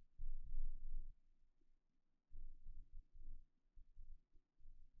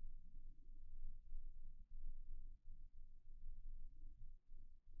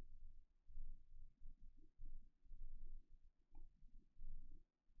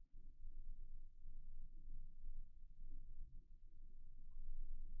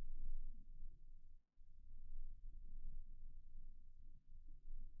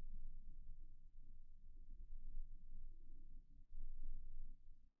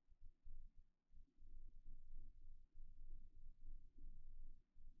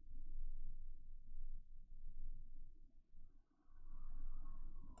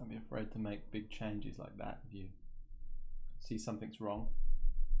 Don't be afraid to make big changes like that. If you see something's wrong,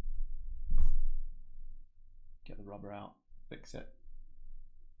 get the rubber out, fix it.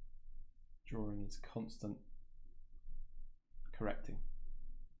 Drawing is constant correcting.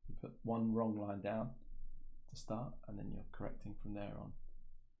 You put one wrong line down to start, and then you're correcting from there on.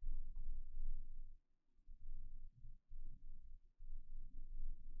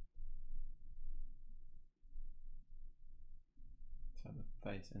 So the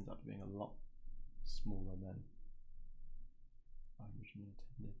face ends up being a lot smaller than I originally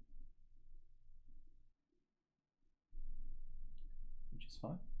intended, which is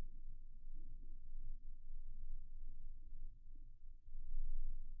fine.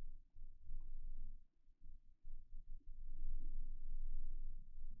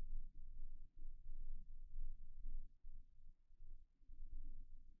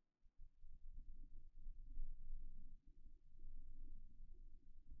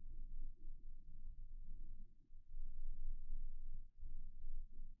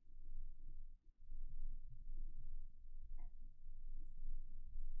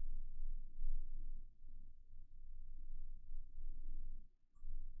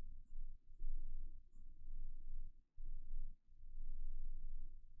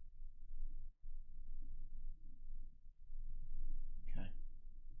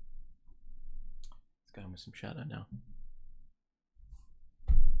 Let's go in with some shadow now.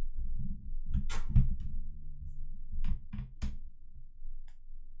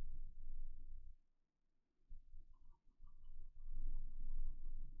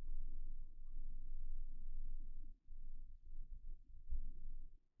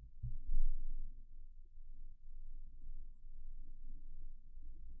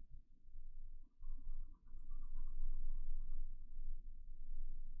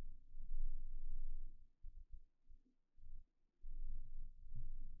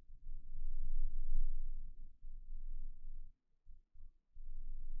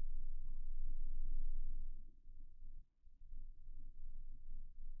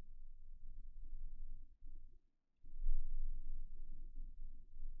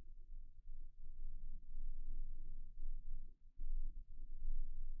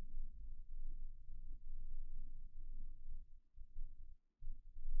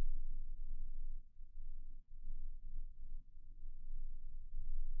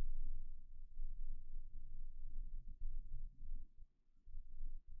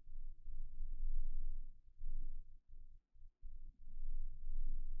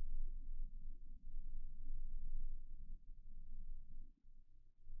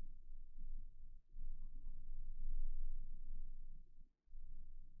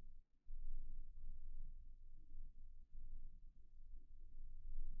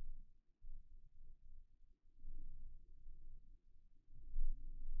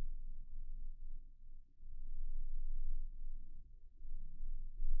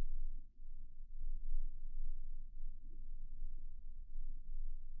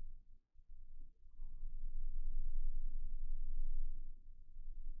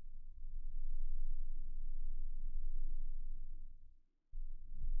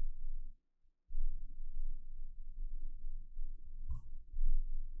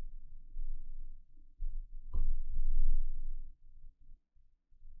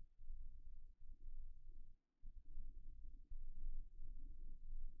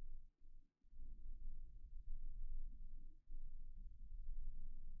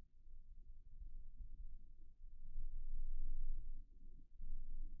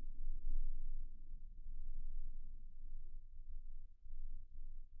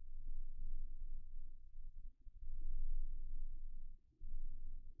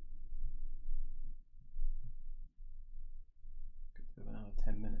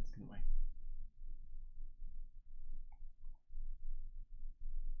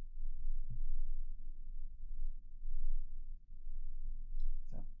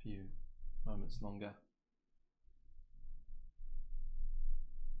 few moments longer.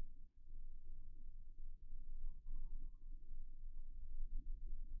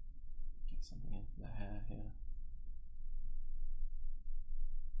 Get something in for the hair here.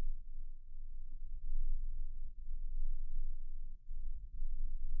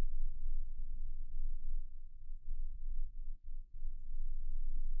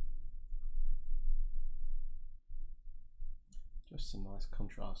 Just some nice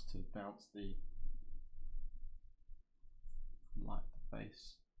contrast to bounce the light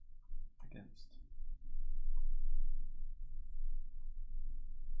face against.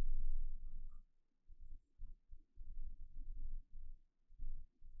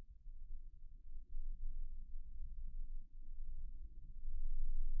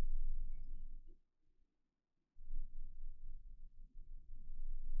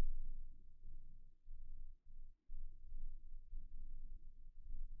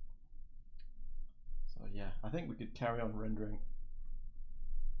 So yeah, I think we could carry on rendering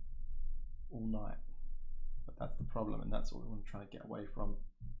all night, but that's the problem, and that's what we want to try to get away from,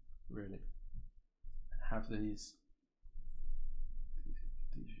 really. Have these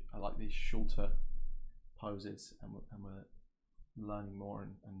I like these shorter poses, and we're learning more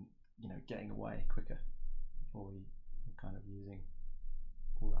and you know, getting away quicker before we're kind of using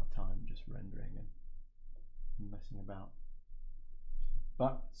all our time just rendering and messing about.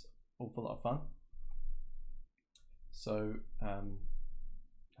 But it's an awful lot of fun. So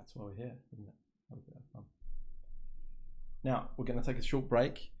that's why we're here, isn't it? Have a bit of fun. Now we're going to take a short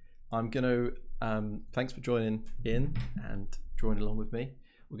break. I'm going to thanks for joining in and drawing along with me.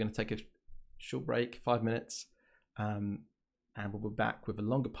 We're going to take a short break, 5 minutes, and we'll be back with a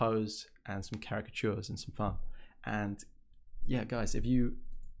longer pose and some caricatures and some fun. And yeah, guys, if you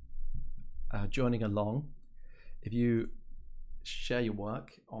are joining along, if you share your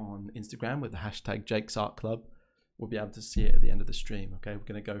work on Instagram with the hashtag Jake's Art Club, we'll be able to see it at the end of the stream. Okay, we're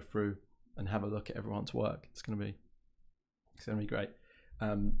going to go through and have a look at everyone's work. It's going to be great.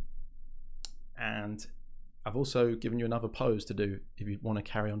 And I've also given you another pose to do if you want to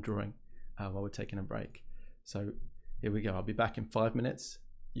carry on drawing while we're taking a break. So here we go. I'll be back in 5 minutes.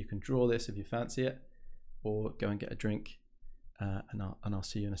 You can draw this if you fancy it, or go and get a drink, and I'll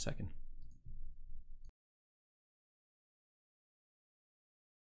see you in a second.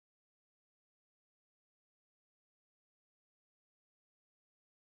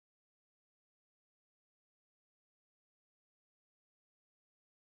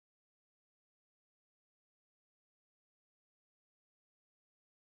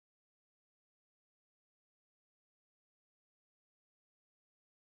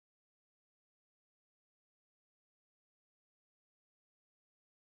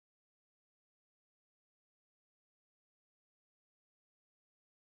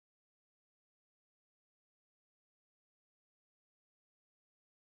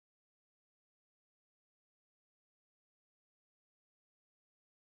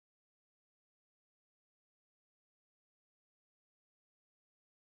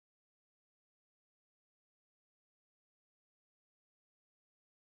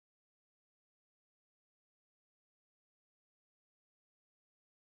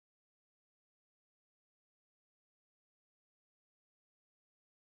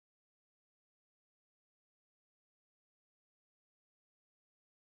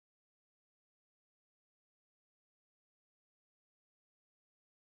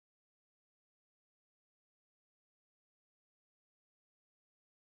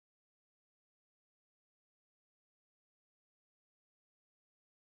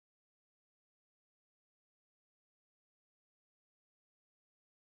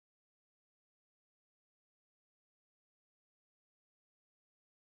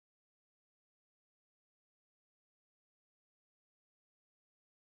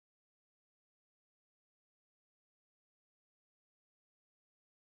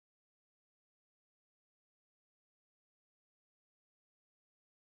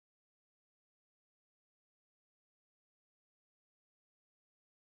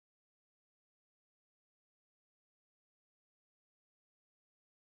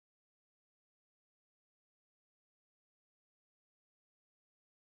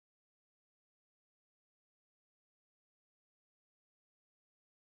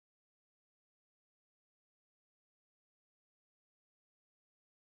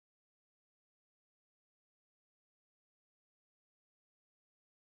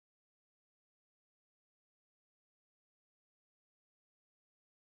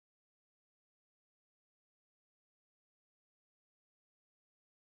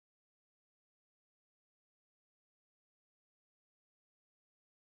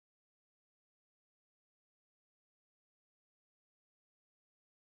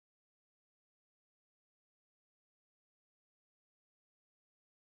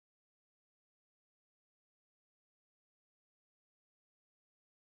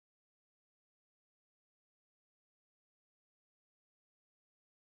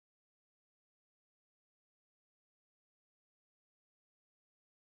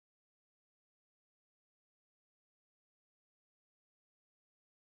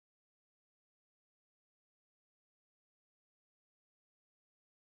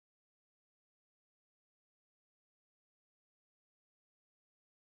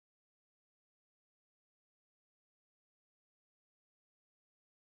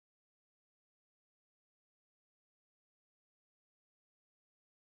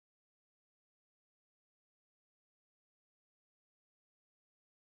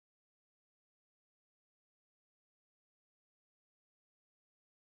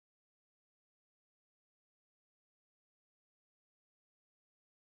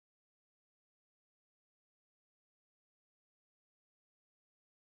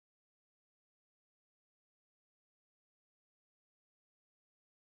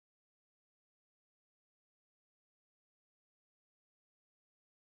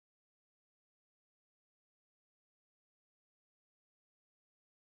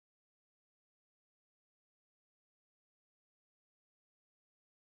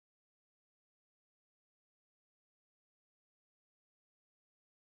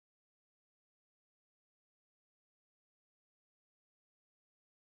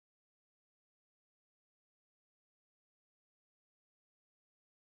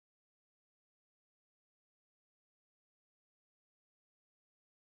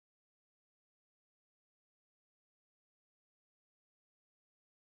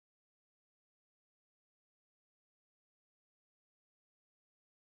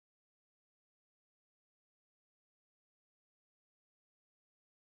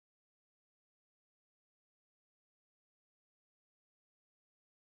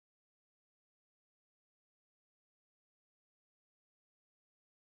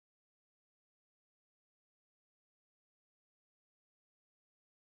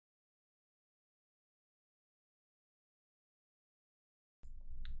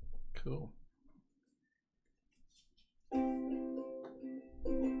 Cool. And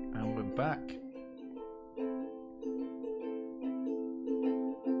we're back.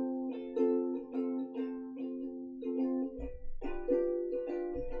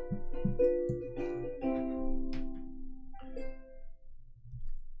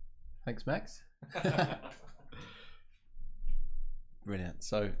 Thanks, Max. Brilliant.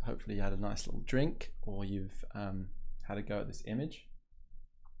 So hopefully you had a nice little drink, or you've had a go at this image.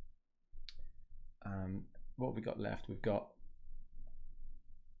 What have we got left? We've got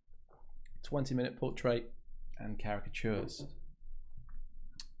 20-minute portrait and caricatures.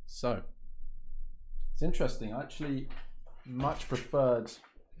 So it's interesting. I actually much preferred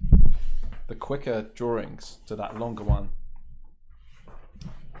the quicker drawings to that longer one.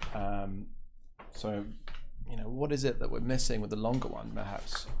 So, you know, what is it that we're missing with the longer one?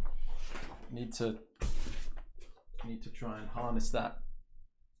 Perhaps need to try and harness that,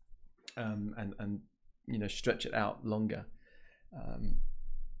 and you know, stretch it out longer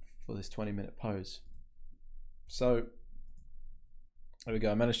for this 20-minute pose. So there we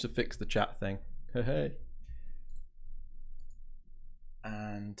go. I managed to fix the chat thing. Hey.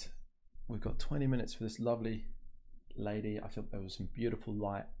 And we've got 20 minutes for this lovely lady. I thought there was some beautiful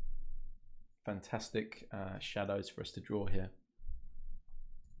light, fantastic shadows for us to draw here.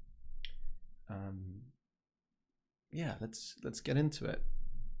 Yeah, let's get into it.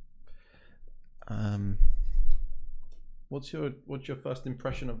 What's your first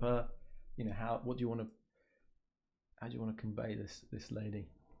impression of her? You know, how do you want to convey this lady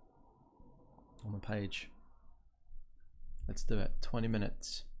on the page? Let's do it. 20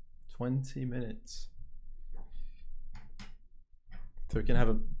 minutes. 20 minutes. So we can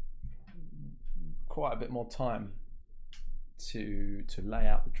have quite a bit more time to lay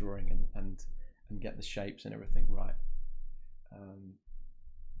out the drawing and get the shapes and everything right.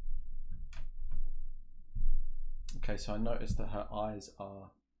 Okay, so I noticed that her eyes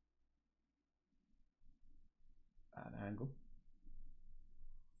are at an angle.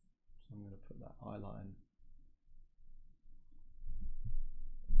 So I'm going to put that eye line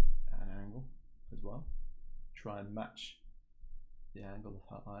at an angle as well. Try and match the angle of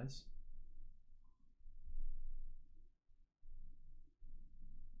her eyes.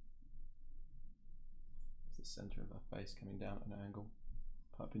 It's the center of her face coming down at an angle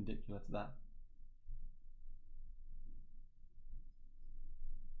perpendicular to that.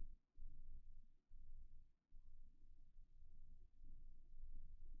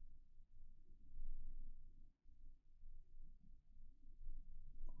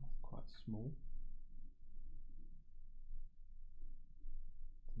 Quite small.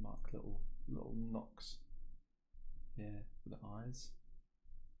 Mark little knocks here for the eyes.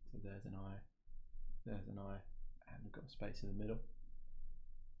 So there's an eye, and we've got a space in the middle.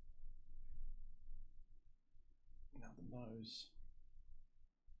 Now the nose.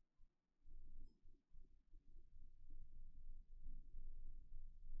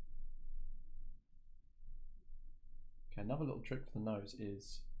 Okay, another little trick for the nose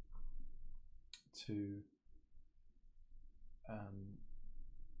is to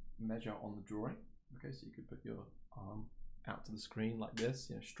measure on the drawing. Okay, so you could put your arm out to the screen like this,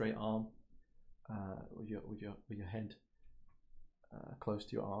 you know, straight arm, with your head close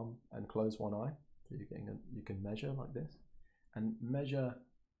to your arm, and close one eye. So you can measure like this, and measure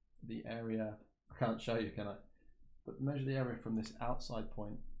the area. I can't show you, can I? But measure the area from this outside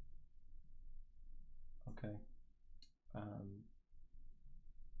point. Okay.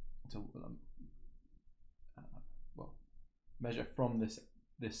 Well, measure from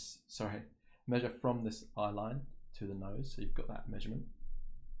measure from this eye line to the nose, so you've got that measurement,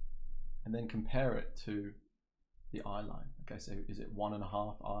 and then compare it to the eye line. Okay, so is it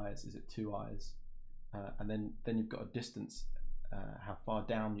 1.5 eyes? Is it 2 eyes? And then you've got a distance, how far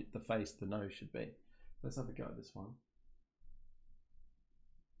down the face the nose should be. Let's have a go at this one.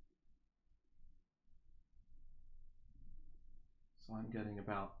 So I'm getting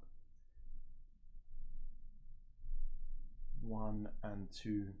about 1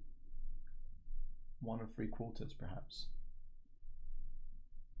 3/4 perhaps.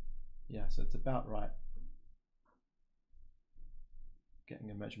 Yeah, so it's about right. Getting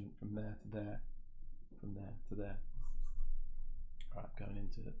a measurement from there to there, from there to there. All right, going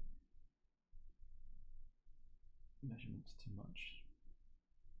into it. Measurements too much.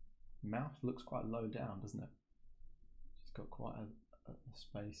 Mouth looks quite low down, doesn't it? She's got quite a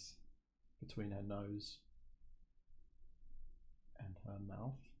space between her nose and her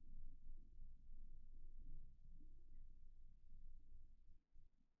mouth.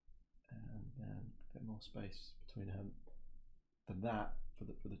 And then a bit more space between her than that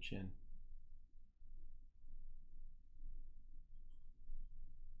for the chin.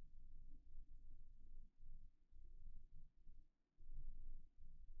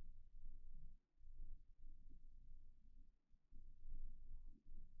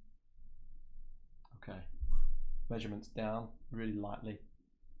 Okay, measurements down really lightly,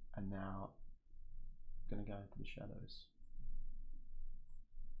 and now I'm going to go into the shadows.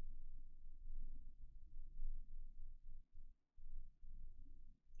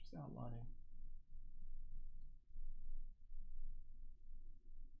 Just outlining.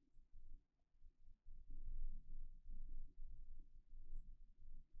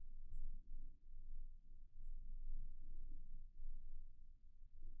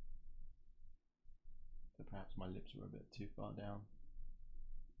 So perhaps my lips were a bit too far down.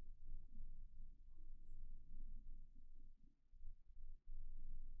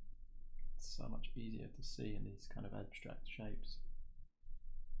 It's so much easier to see in these kind of abstract shapes.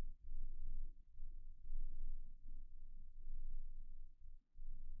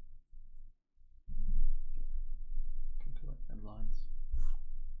 Can correct them lines.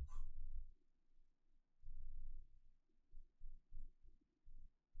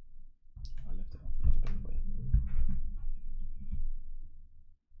 I lift it up a little bit for you.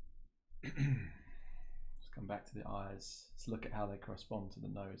 Let's come back to the eyes. Let's look at how they correspond to the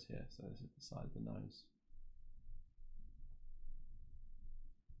nose here. So this is the side of the nose.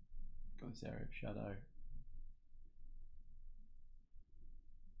 Got this area of shadow.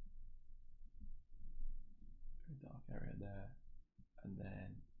 Very dark area there. And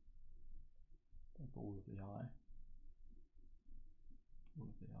then the ball of the eye. Ball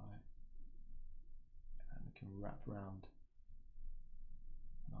of the eye. And it can wrap around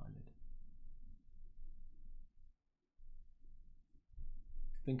an eyelid.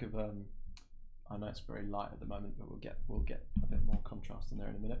 Think of I know it's very light at the moment, but we'll get a bit more contrast in there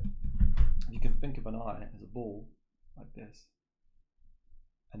in a minute. You can think of an eye as a ball like this,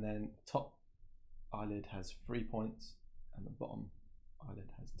 and then the top eyelid has 3 points and the bottom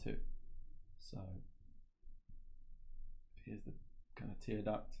eyelid has 2. So here's the kind of tear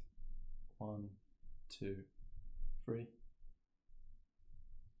duct. 1, 2, 3.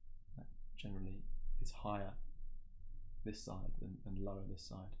 That generally is higher this side and lower this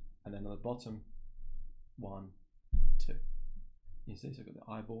side. And then on the bottom, 1, 2. You see, so I've got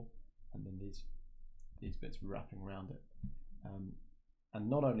the eyeball and then these bits wrapping around it. And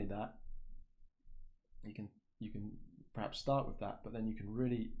not only that, you can perhaps start with that, but then you can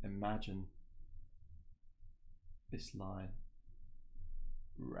really imagine this line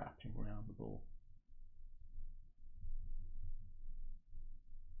wrapping around the ball.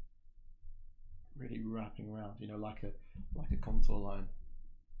 Really wrapping around, you know, like a contour line.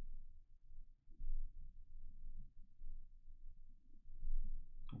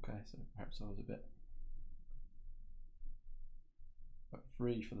 Okay, so perhaps I was a bit, but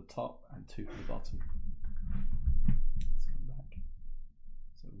 3 for the top and 2 for the bottom. Let's come back.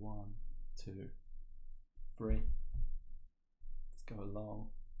 So 1, 2, 3. Let's go along.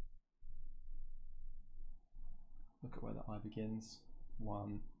 Look at where the eye begins.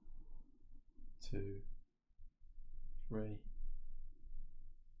 1, 2, 3.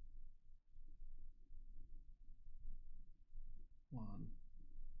 1,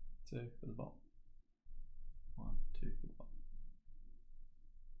 2 for the bottom. 1, 2 for the bottom.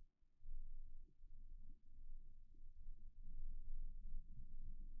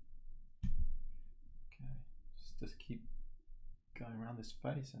 Okay, just keep going around this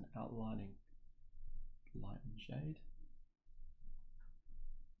face and outlining light and shade.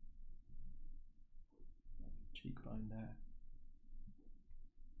 Cheekbone there.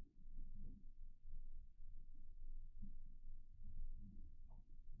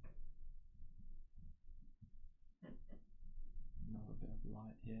 Another bit of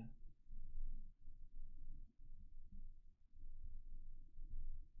light here.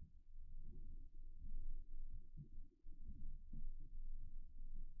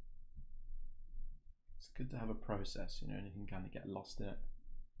 It's good to have a process, you know, and you can kind of get lost in it.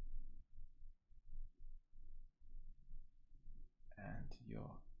 And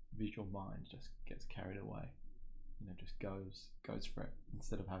your visual mind just gets carried away, you know, just goes for it.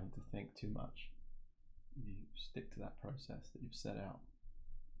 Instead of having to think too much, you stick to that process that you've set out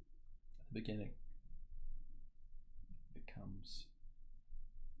at the beginning. It becomes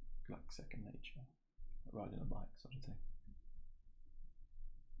like second nature, like riding a bike sort of thing.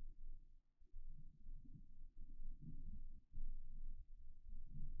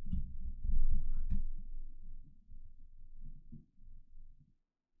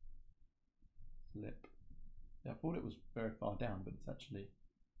 Lip. Yeah, I thought it was very far down, but it's actually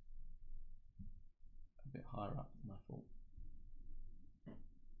a bit higher up than I thought.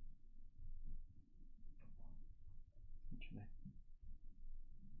 Actually.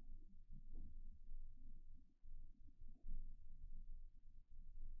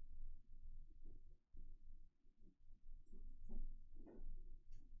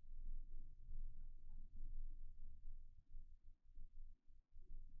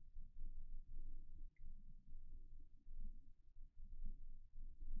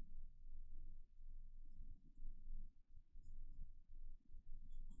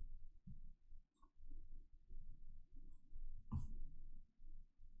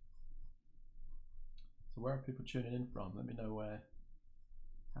 So where are people tuning in from? Let me know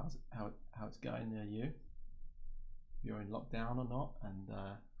how it's going near you. If you're in lockdown or not, and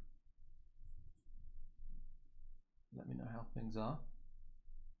let me know how things are.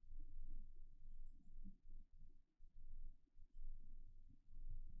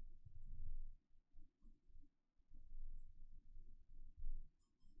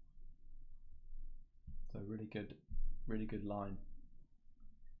 So really good line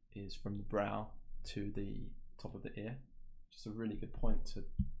is from the brow to the top of the ear. Just a really good point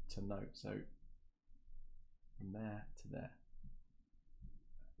to note. So from there to there,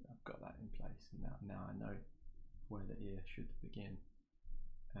 I've got that in place. Now I know where the ear should begin,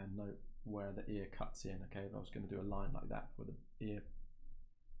 and note where the ear cuts in. Okay, if I was going to do a line like that where the ear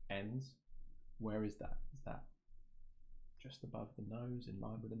ends, where is that? Is that just above the nose, in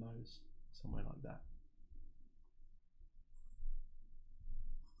line with the nose, somewhere like that?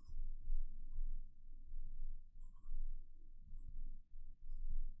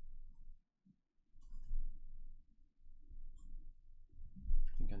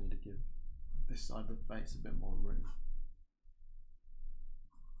 I think I need to give this side of the face a bit more room.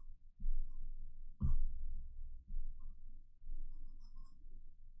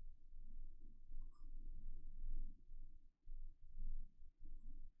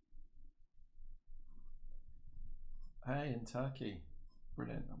 Hey, in Turkey.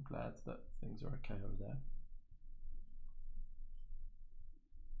 Brilliant. I'm glad that things are okay over there.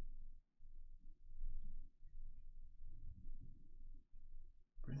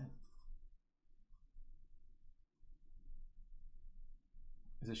 Brilliant.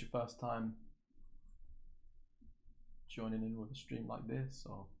 Is this your first time joining in with a stream like this,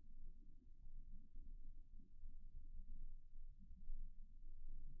 or?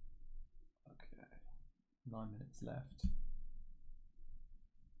 Okay, 9 minutes left.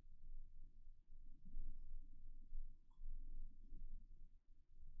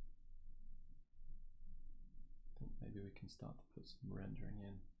 I think maybe we can start to put some rendering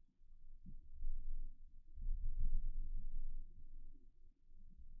in.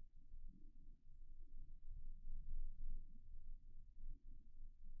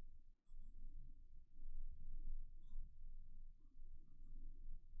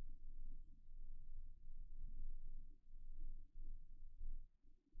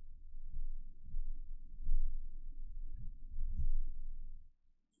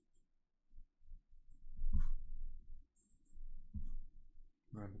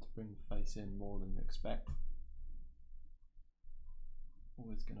 Remember to bring the face in more than you expect.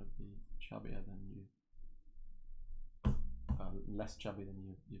 Always going to be chubbier than you, less chubby than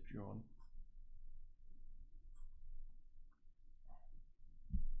you've drawn.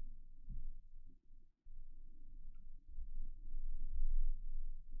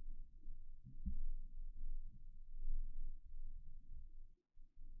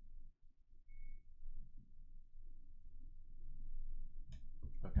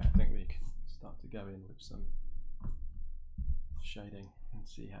 Okay, I think we can start to go in with some shading and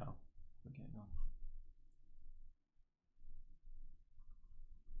see how we're getting on.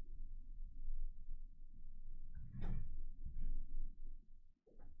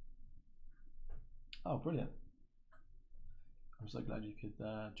 Oh, brilliant. I'm so glad you could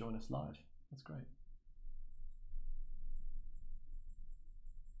join us live. That's great.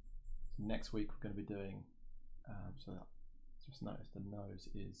 So next week we're going to be doing, so just notice the nose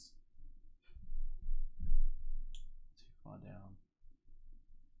is too far down.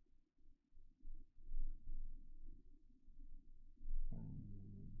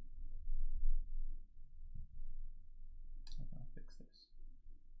 How can I fix this?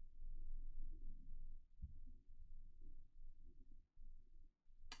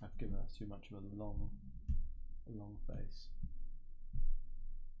 I've given us too much of a long face.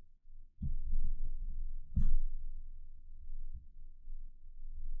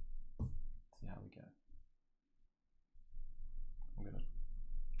 See how we go. I'm going to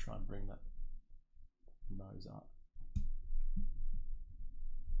try and bring that nose nose up.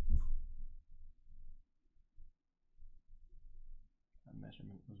 That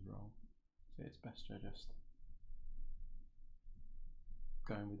measurement was wrong. So it's best to just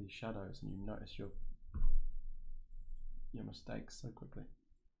go in with these shadows, and you notice your mistakes so quickly.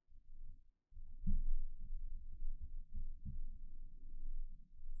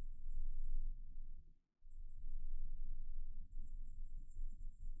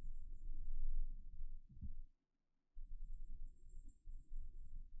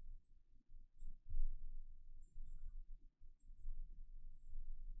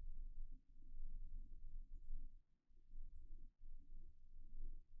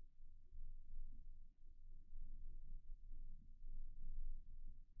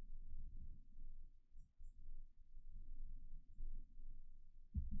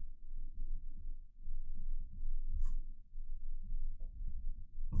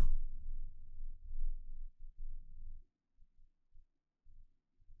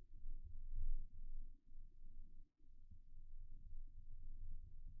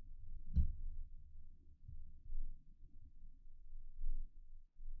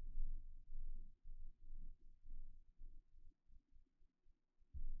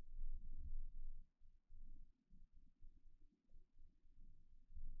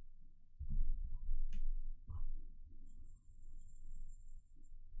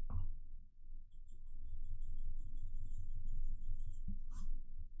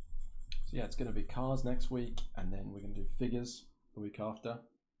 So yeah, it's going to be cars next week, and then we're going to do figures the week after.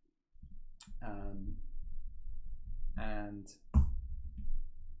 And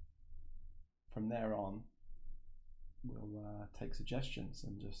from there on, we'll take suggestions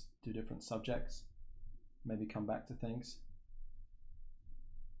and just do different subjects, maybe come back to things.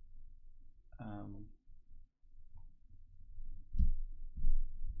 And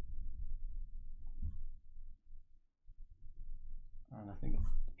I think the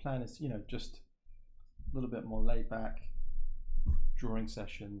plan is, just a little bit more laid back drawing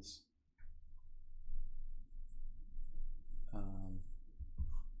sessions.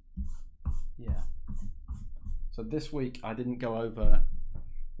 Yeah. So this week I didn't go over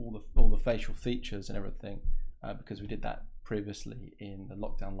all the facial features and everything because we did that previously in the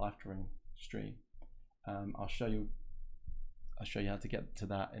lockdown life drawing stream. I'll show you how to get to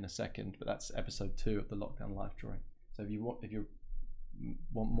that in a second, but that's episode 2 of the lockdown life drawing. So if you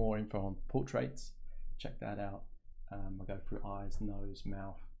want more info on portraits, check that out. I'll go through eyes, nose,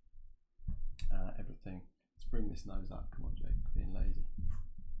 mouth, everything. Let's bring this nose up. Come on, Jake, being lazy.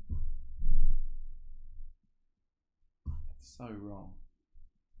 It's so wrong.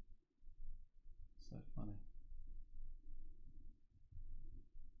 So funny.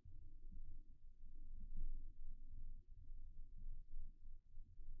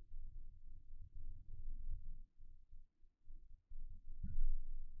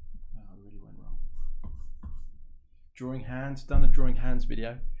 I really went wrong. Drawing hands, done a drawing hands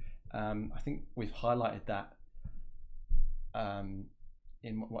video. I think we've highlighted that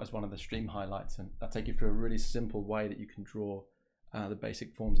in what is one of the stream highlights, and I'll take you through a really simple way that you can draw the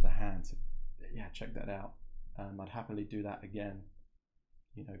basic forms of the hands. Yeah, check that out. I'd happily do that again.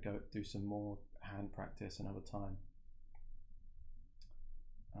 Go do some more hand practice another time.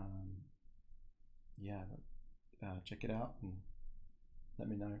 Yeah, but, check it out and let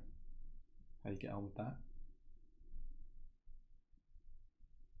me know how you get on with that.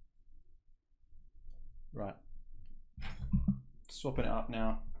 Right, swapping it up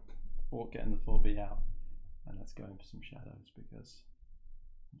now, getting the 4B out, and let's go in for some shadows because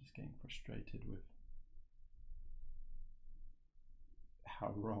I'm just getting frustrated with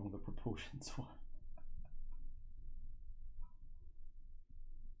how wrong the proportions were.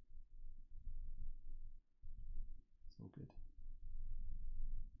 It's all good.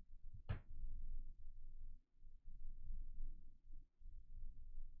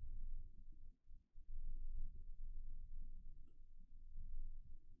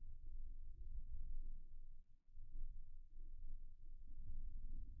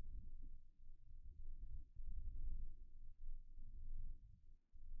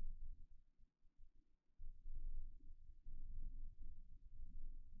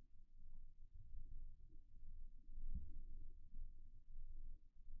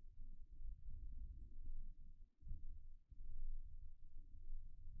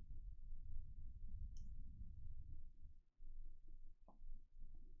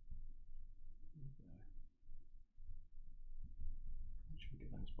 Make sure we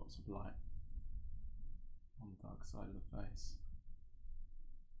get them spots of light on the dark side of the face.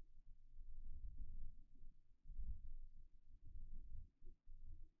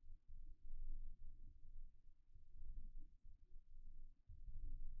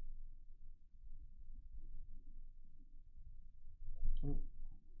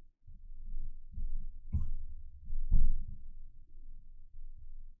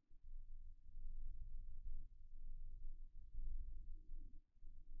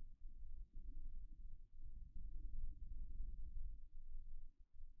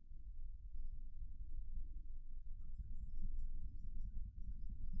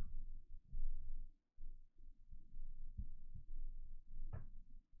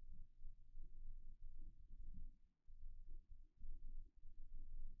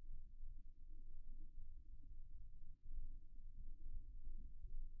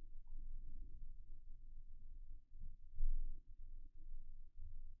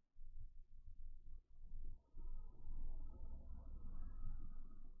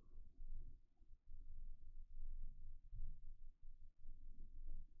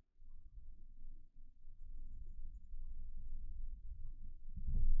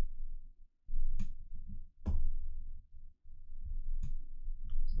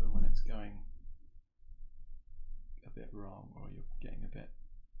 going a bit wrong, or you're getting a bit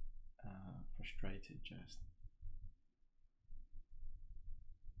frustrated, just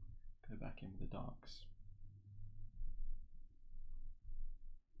go back in with the darks.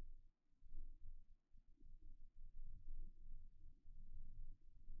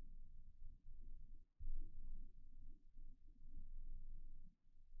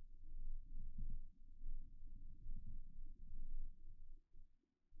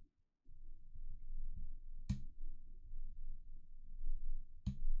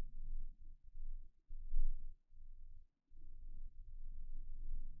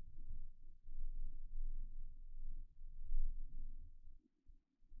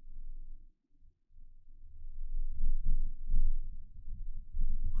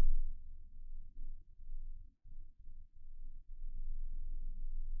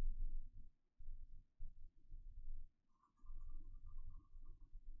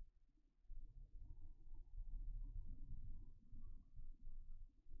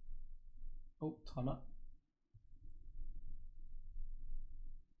 Oh, time up.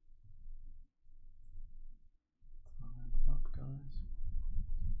 Time up, guys.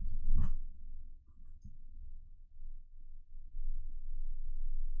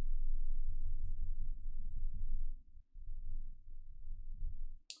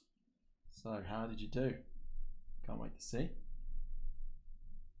 So, how did you do? Can't wait to see.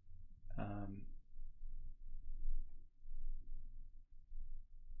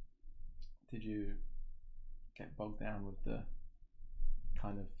 Did you get bogged down with the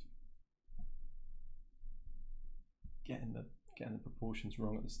kind of getting the proportions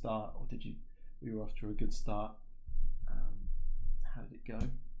wrong at the start, or did you were off to a good start? How did it go? I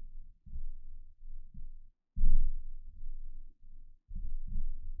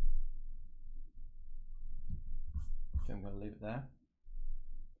think I'm going to leave it there.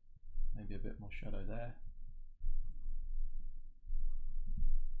 Maybe a bit more shadow there.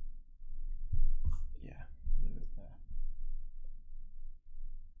 Yeah, leave it there.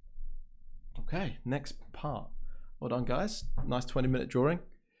 Okay, next part. Well done, guys. Nice 20-minute drawing.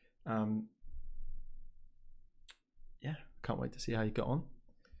 Yeah, can't wait to see how you got on.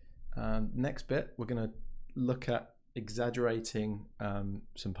 Next bit, we're going to look at exaggerating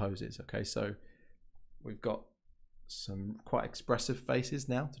some poses. Okay, so we've got some quite expressive faces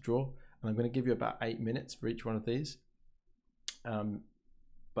now to draw, and I'm going to give you about 8 minutes for each one of these.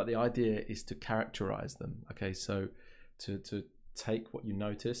 But the idea is to characterize them. Okay, so to take what you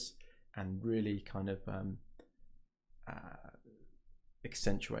notice and really kind of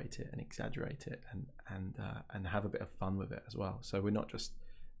accentuate it and exaggerate it, and have a bit of fun with it as well. So we're not just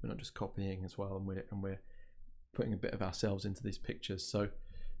copying as well, and we're putting a bit of ourselves into these pictures. So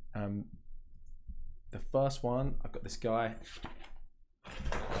the first one, I've got this guy,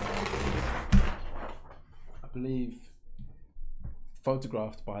 I believe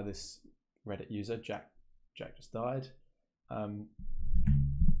photographed by this Reddit user, Jack just died.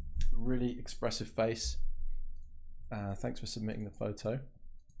 Really expressive face. Thanks for submitting the photo.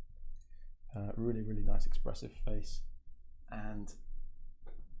 Really nice expressive face, and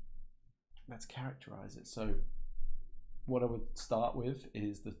let's characterize it. So what I would start with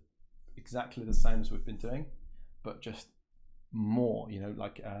is exactly the same as we've been doing, but just more, you know,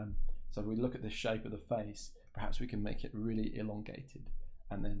 like so we look at the shape of the face, perhaps we can make it really elongated,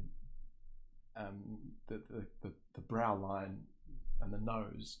 and then the brow line and the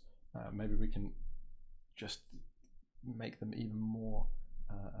nose, maybe we can just make them even more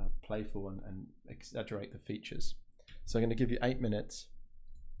playful and exaggerate the features. So I'm going to give you 8 minutes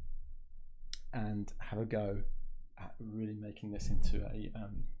and have a go at really making this into a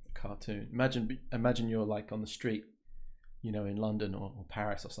cartoon. Imagine you're like on the street, you know, in London or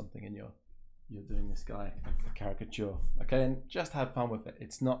Paris or something, and you're doing this guy a caricature. Okay, and just have fun with it.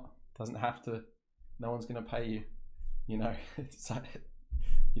 It's not, doesn't have to, no one's going to pay you, you know. It's like,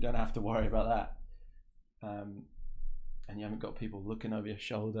 you don't have to worry about that. And you haven't got people looking over your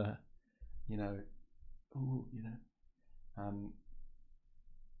shoulder, you know. Ooh, you know.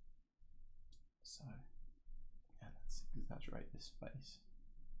 So yeah, let's exaggerate this face.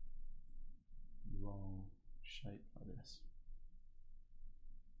 Long shape like this.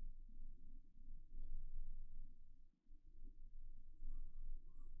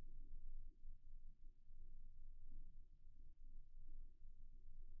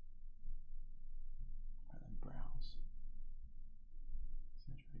 And then brows.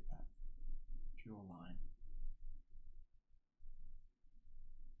 Exaggerate that jawline.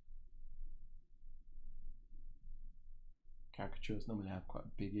 Caricatures normally have quite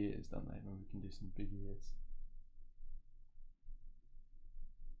big ears, don't they? When we can do some big ears.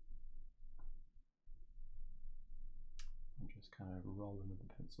 I'm just kind of rolling with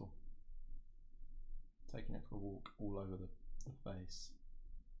the pencil, taking it for a walk all over the face.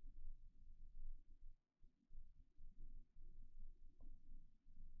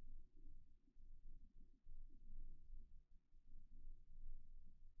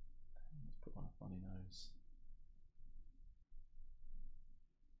 And let's put on a funny nose.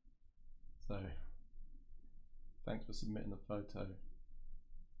 So, thanks for submitting the photo,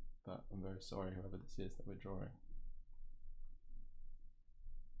 but I'm very sorry whoever this is that we're drawing.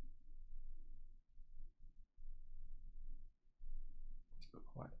 But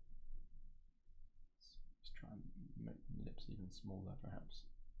quite. Let's try and make the lips even smaller, perhaps.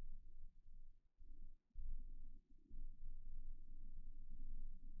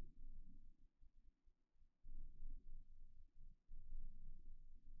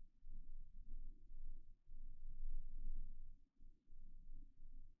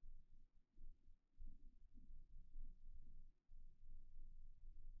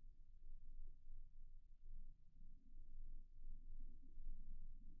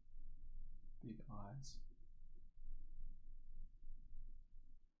 Big eyes.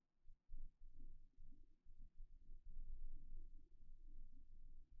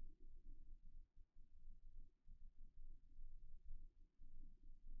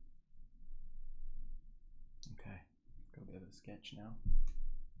 Okay, got a bit of a sketch now.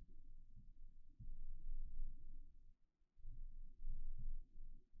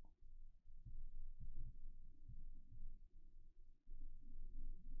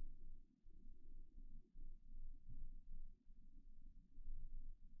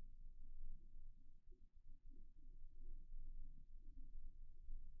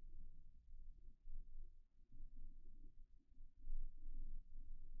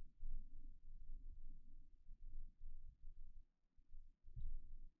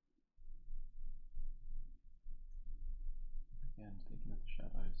 Again, thinking of the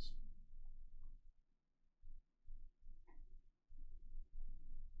shadows.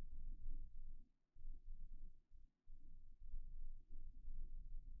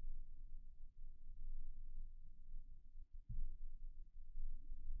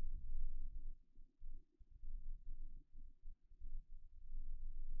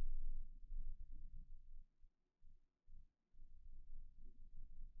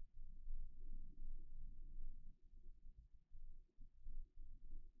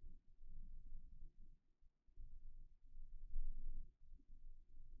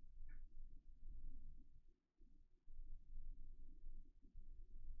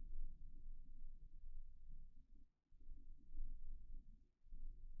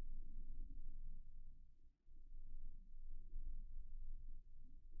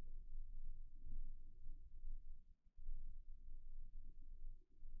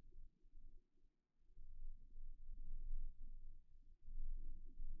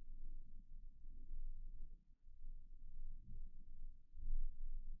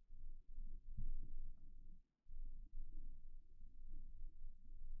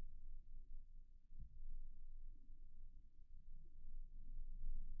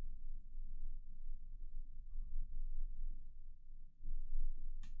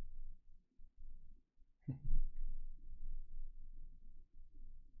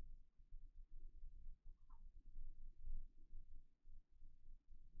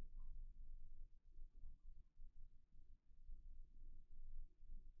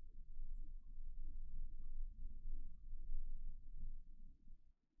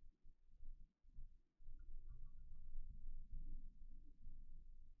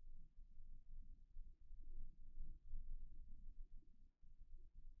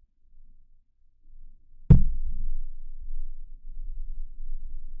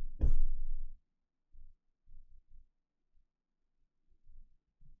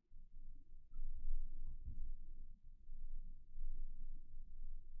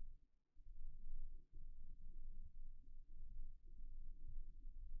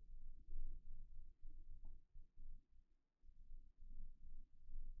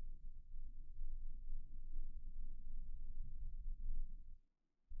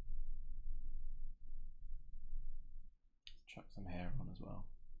 Chuck some hair on as well.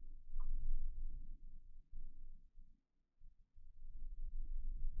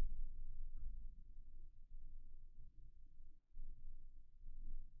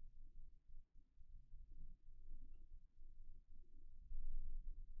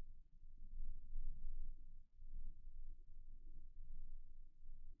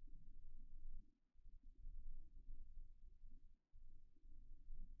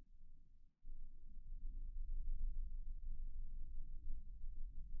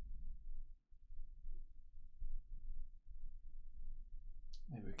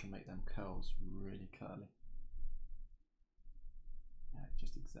 we can make them curls really curly. Yeah,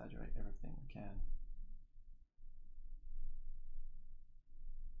 just exaggerate everything we can.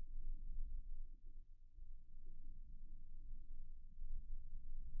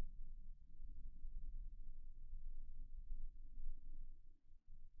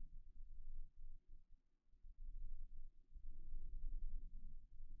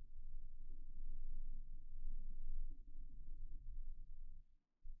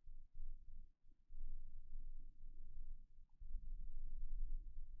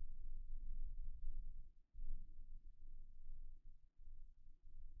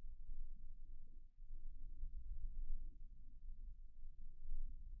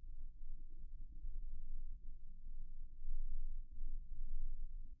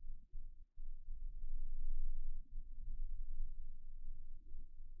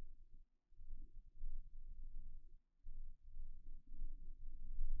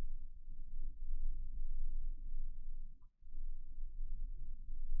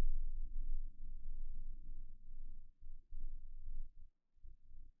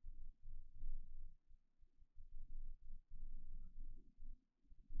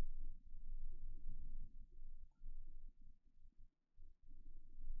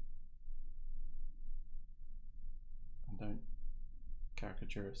 And don't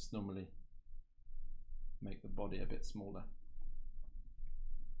caricaturists normally make the body a bit smaller?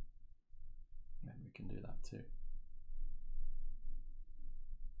 Maybe we can do that too.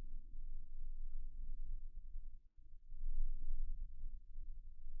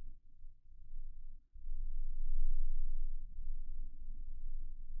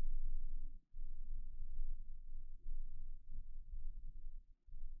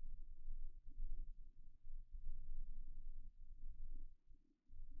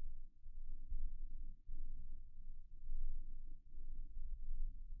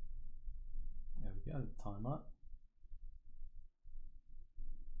 There we go, time up.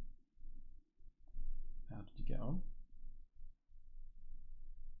 How did you get on?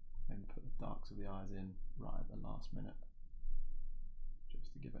 Maybe put the darks of the eyes in right at the last minute,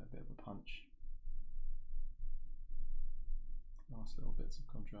 just to give it a bit of a punch. Last little bits of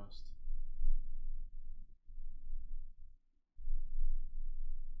contrast.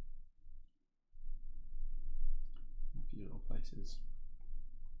 A few little places.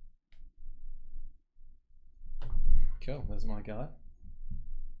 Cool, there's my guy.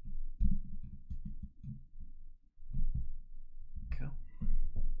 Cool.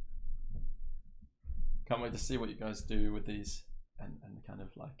 Can't wait to see what you guys do with these and kind of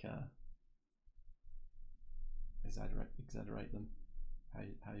like exaggerate them. How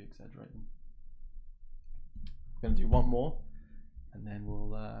you exaggerate them. I'm going to do one more and then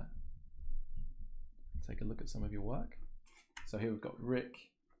we'll take a look at some of your work. So here we've got Rick.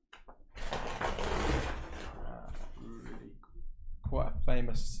 Really quite a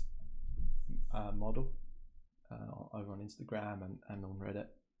famous model over on Instagram and on Reddit.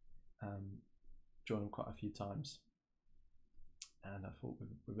 Joined him quite a few times, and I thought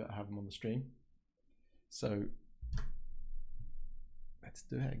we better have him on the stream. So let's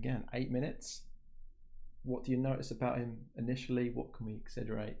do it again. 8 minutes. What do you notice about him initially? What can we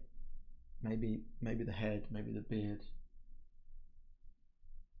exaggerate? Maybe the head, maybe the beard.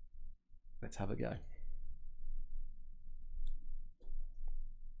 Let's have a go.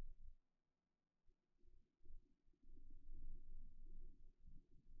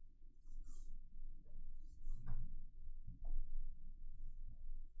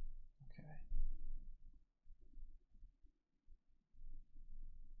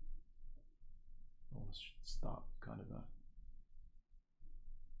 Start kind of a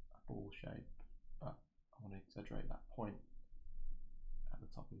ball shape, but I want to exaggerate that point at the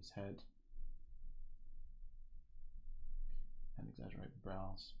top of his head and exaggerate the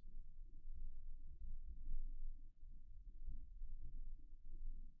brows.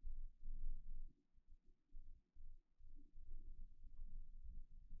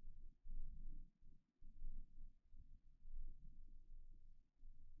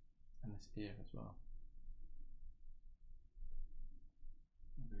 And this ear as well.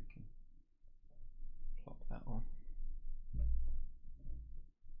 Maybe we can plop that on.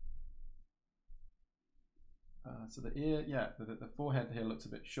 So the ear, yeah, the forehead here looks a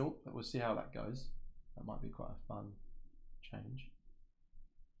bit short, but we'll see how that goes. That might be quite a fun change.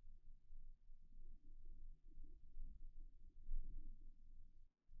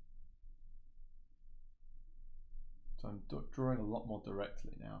 So I'm drawing a lot more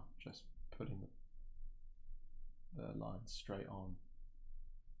directly now, just putting the lines straight on,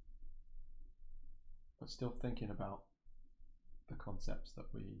 but still thinking about the concepts that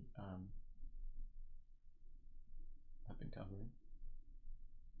we have been covering.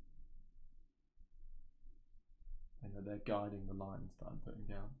 You know, they're guiding the lines that I'm putting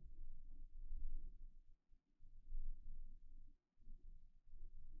down.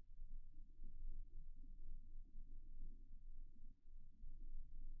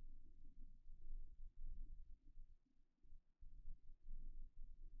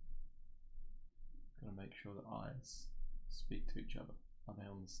 Got to make sure that eyes speak to each other. Are they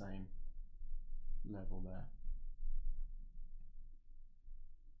on the same level there?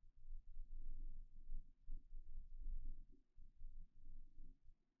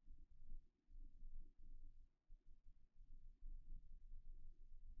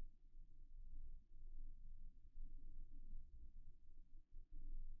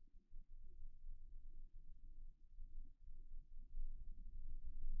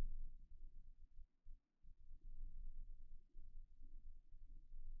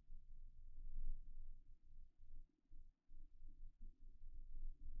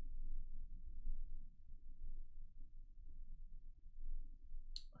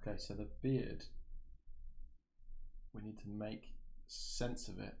 Okay, so the beard, we need to make sense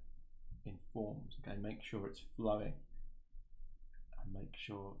of it in forms. Okay, make sure it's flowing and make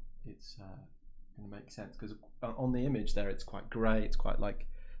sure it's going to make sense, because on the image there it's quite grey, it's quite like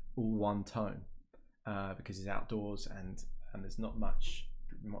all one tone because it's outdoors and there's not much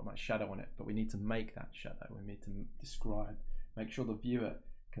shadow on it, but we need to make that shadow. We need to describe, make sure the viewer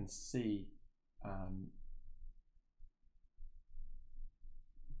can see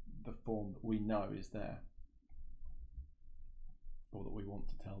the form that we know is there, or that we want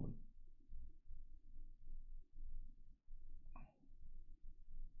to tell them.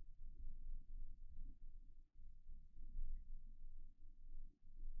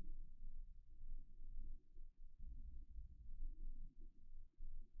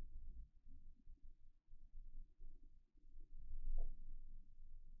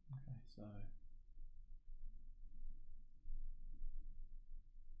 Okay, so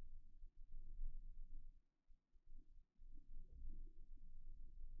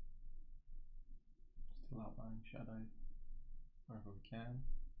still outlining shadow wherever we can.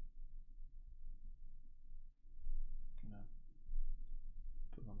 Gonna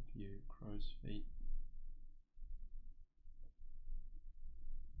put on a few crow's feet.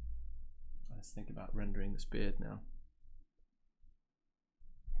 Let's think about rendering this beard now.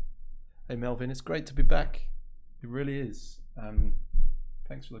 Hey Melvin, it's great to be back. It really is.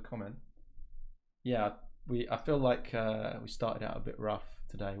 Thanks for the comment. Yeah, I feel like we started out a bit rough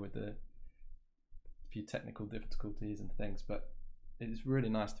today with a few technical difficulties and things, but it's really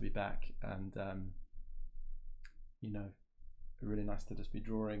nice to be back, and you know, really nice to just be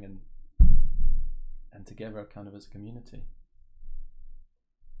drawing and together kind of as a community.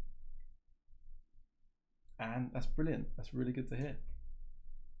 And that's brilliant. That's really good to hear.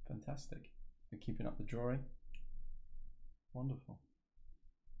 Fantastic. You're keeping up the drawing. Wonderful.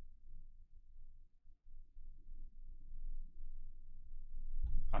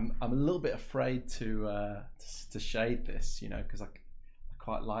 I'm a little bit afraid to shade this, you know, because I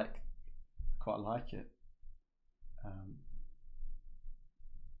quite like it.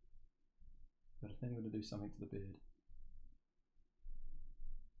 But I think I'm going to do something to the beard.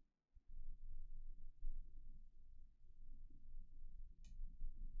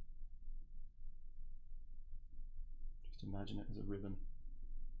 Just imagine it as a ribbon.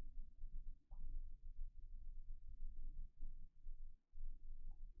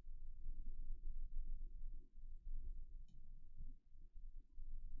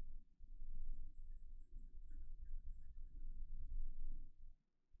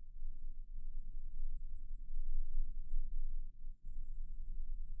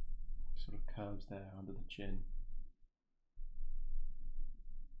 Sort of curves there under the chin.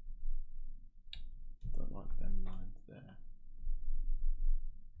 Don't like them lines there.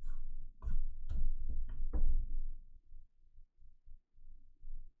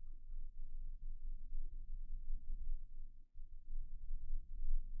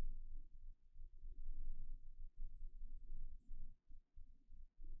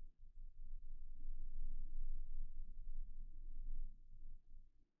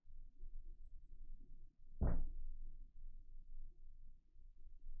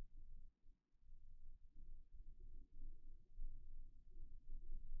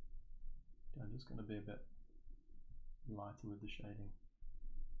 I'm just going to be a bit lighter with the shading.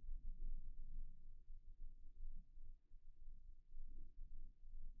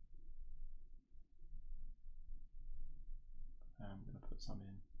 I'm going to put some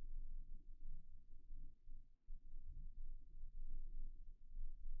in.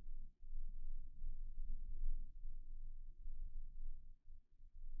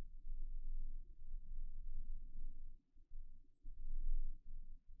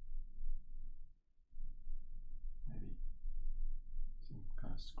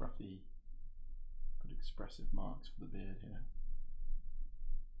 scruffy, good expressive marks for the beard here.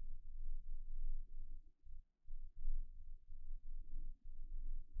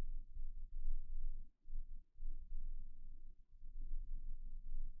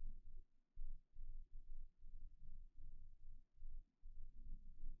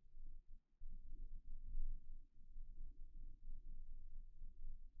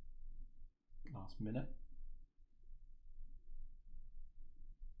 Last minute.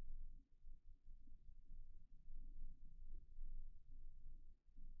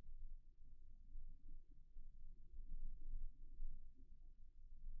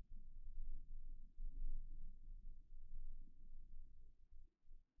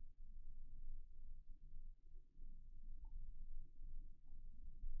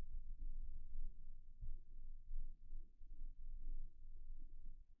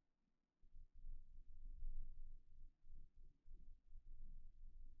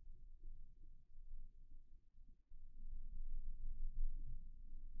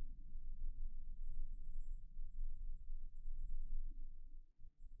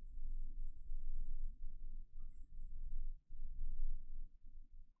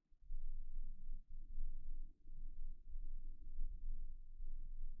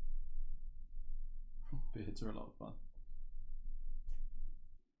 Beards are a lot of fun.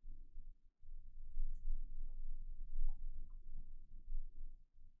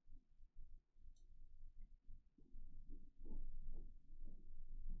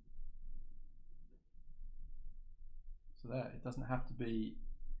 So there, it doesn't have to be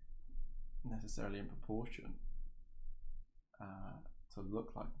necessarily in proportion to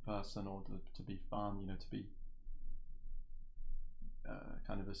look like the person, or to be fun, you know, to be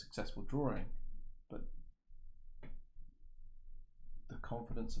kind of a successful drawing, but the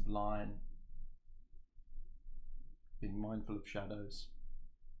confidence of line, being mindful of shadows,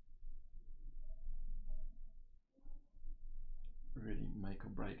 really make or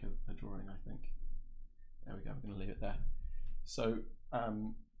break a drawing, I think. There we go, we're going to leave it there. So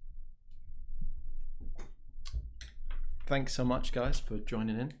thanks so much, guys, for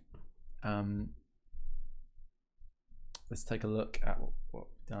joining in. Let's take a look at what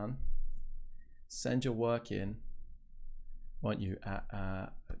we've done. Send your work in, won't you,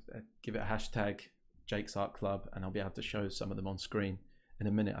 give it a hashtag Jake's Art Club, and I'll be able to show some of them on screen in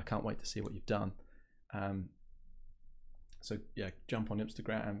a minute. I can't wait to see what you've done. So yeah, jump on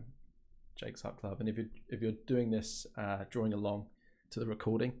Instagram, Jake's Art Club, and if you're doing this, drawing along to the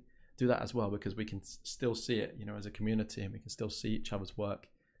recording, do that as well, because we can still see it, you know, as a community, and we can still see each other's work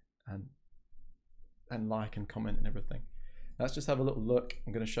and like and comment and everything. Let's just have a little look.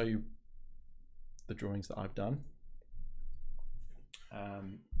 I'm going to show you the drawings that I've done.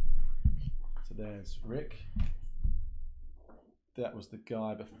 So there's Rick. That was the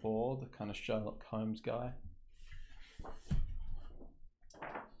guy before, the kind of Sherlock Holmes guy.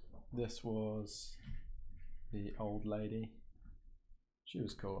 This was the old lady. She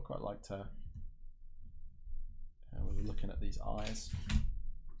was cool, I quite liked her. And we were looking at these eyes.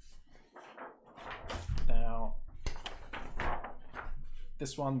 Now,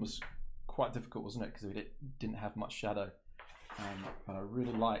 this one was quite difficult, wasn't it? Because we didn't have much shadow. But I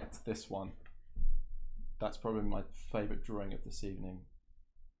really liked this one. That's probably my favorite drawing of this evening.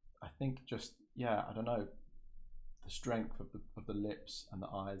 I think just, yeah, I don't know, the strength of the lips and the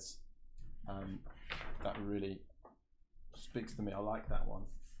eyes, that really speaks to me. I like that one.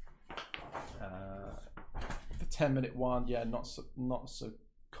 The 10-minute one, yeah, not so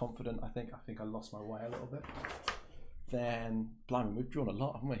confident. I think I lost my way a little bit. Then, blimey, we've drawn a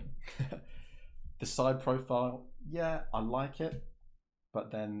lot, haven't we? The side profile, yeah, I like it,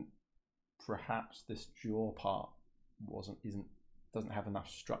 but then perhaps this jaw part doesn't have enough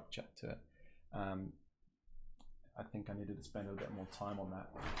structure to it. I think I needed to spend a bit more time on that.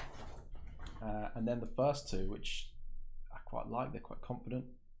 And then the first two, which I quite like, they're quite confident.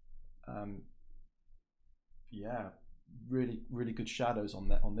 Yeah, really good shadows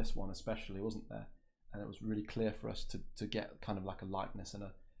on this one especially, wasn't there? And it was really clear for us to get kind of like a likeness and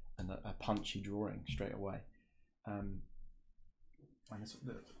a punchy drawing straight away. And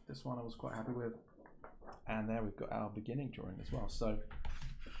this one I was quite happy with. And there we've got our beginning drawing as well. So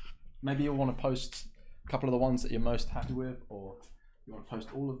maybe you'll want to post a couple of the ones that you're most happy with, or you want to post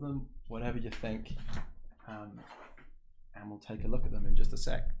all of them, whatever you think, and we'll take a look at them in just a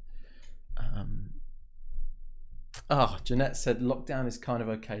sec. Jeanette said lockdown is kind of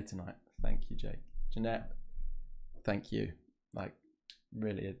okay tonight. Thank you, Jake. Jeanette, thank you. Like,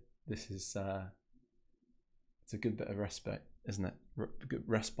 really, this is it's a good bit of respite, isn't it? Good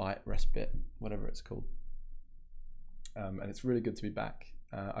respite, whatever it's called. And it's really good to be back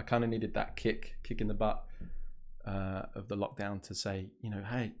I kind of needed that kick in the butt of the lockdown to say,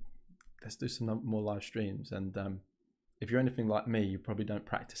 hey, let's do some more live streams. And if you're anything like me, you probably don't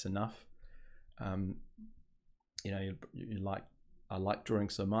practice enough. I like drawing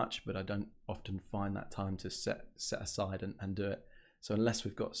so much, but I don't often find that time to set aside and do it. So unless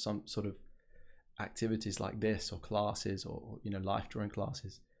we've got some sort of activities like this, or classes, or life drawing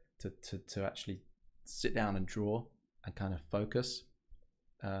classes, to actually sit down and draw and kind of focus,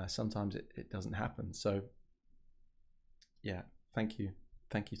 sometimes it doesn't happen. So yeah, thank you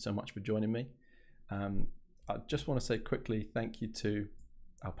so much for joining me. I just want to say quickly thank you to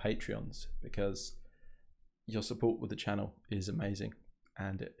our Patreons, because your support with the channel is amazing,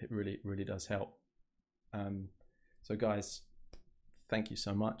 and it really does help. So guys, thank you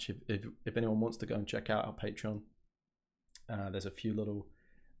so much. If anyone wants to go and check out our Patreon, there's a few little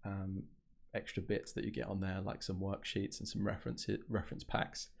extra bits that you get on there, like some worksheets and some reference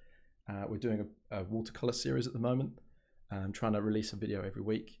packs. We're doing a watercolor series at the moment. I'm trying to release a video every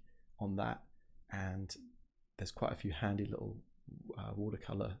week on that, and there's quite a few handy little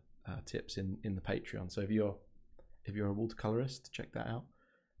watercolor tips in the Patreon. So if you're a watercolorist, check that out.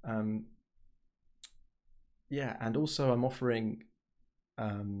 Yeah, and also I'm offering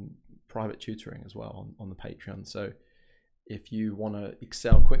private tutoring as well on the Patreon. So if you want to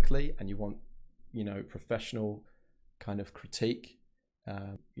excel quickly and you want professional kind of critique,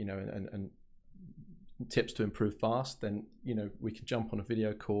 and tips to improve fast, then we can jump on a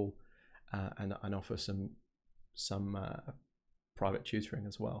video call and offer some private tutoring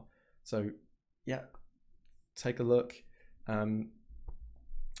as well. So yeah, take a look.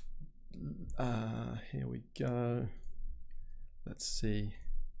 Here we go. Let's see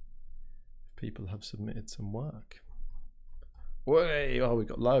if people have submitted some work. Way, oh, we've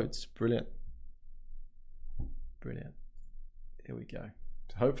got loads. Brilliant. Here we go.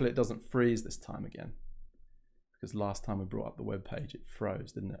 So hopefully it doesn't freeze this time again, because last time I brought up the web page it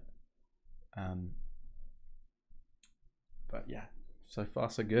froze, didn't it? But yeah, so far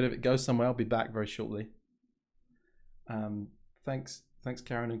so good. If it goes somewhere, I'll be back very shortly. Thanks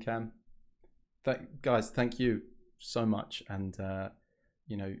Karen and Cam. Guys, thank you so much, and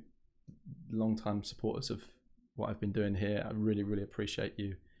long-time supporters of what I've been doing here. I really appreciate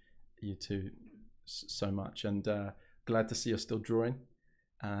you two so much, and glad to see you're still drawing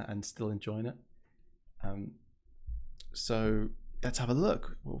and still enjoying it. So let's have a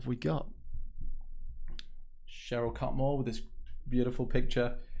look. What have we got? Cheryl Cutmore with this beautiful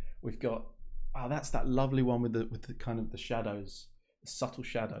picture. We've got, oh, that's that lovely one with the kind of the shadows, the subtle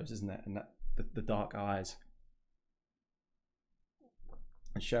shadows, isn't it? And the dark eyes.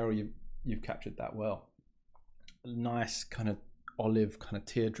 And Cheryl, you've captured that well. A nice kind of olive, kind of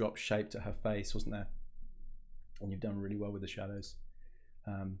teardrop shape to her face, wasn't there? And you've done really well with the shadows.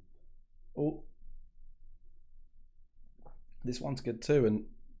 Oh, this one's good too, and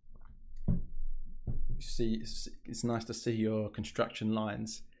you see, it's nice to see your construction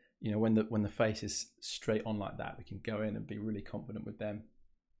lines. When the face is straight on like that, we can go in and be really confident with them,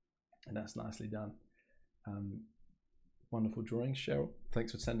 and that's nicely done. Wonderful drawings, Cheryl.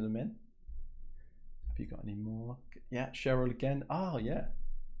 Thanks for sending them in. Have you got any more? Yeah, Cheryl again. Oh yeah,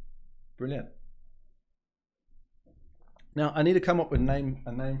 brilliant. Now I need to come up with a name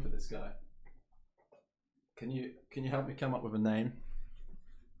for this guy. Can you help me come up with a name?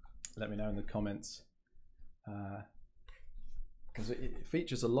 Let me know in the comments, because it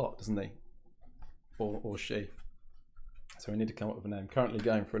features a lot, doesn't he, or she? So we need to come up with a name. Currently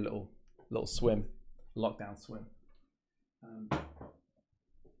going for a little swim, lockdown swim.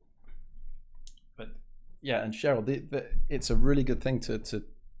 But yeah, and Cheryl, it's a really good thing to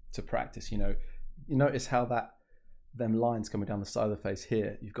practice. You notice how them lines coming down the side of the face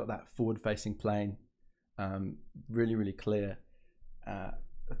here. You've got that forward-facing plane. Really clear,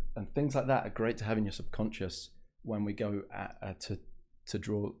 and things like that are great to have in your subconscious when we go to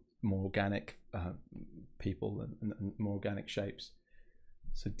draw more organic people and more organic shapes.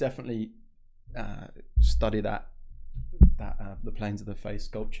 So definitely study the planes of the face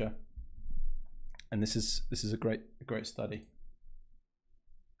sculpture, and this is a great study.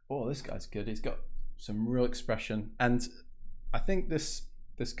 Oh, this guy's good. He's got some real expression, and I think this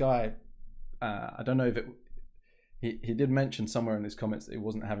guy. I don't know if he did mention somewhere in his comments that he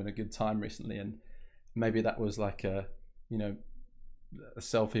wasn't having a good time recently, and maybe that was like a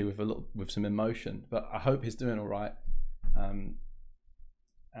selfie with some emotion. But I hope he's doing all right, and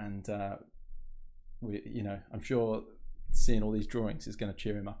I'm sure seeing all these drawings is going to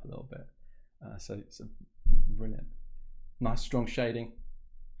cheer him up a little bit. So it's brilliant, nice strong shading,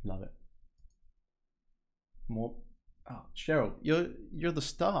 love it. More Oh, Cheryl, you're the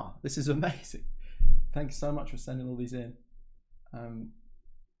star. This is amazing. Thank you so much for sending all these in.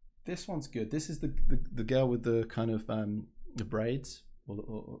 This one's good. This is the girl with the kind of the braids,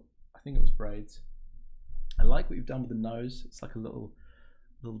 or I think it was braids. I like what you've done with the nose. It's like a little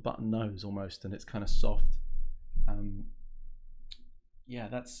button nose almost, and it's kind of soft. Yeah,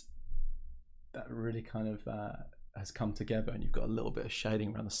 that really kind of has come together, and you've got a little bit of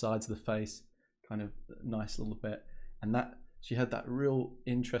shading around the sides of the face, kind of nice little bit. And that she had that real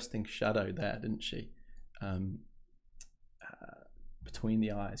interesting shadow there, didn't she? Between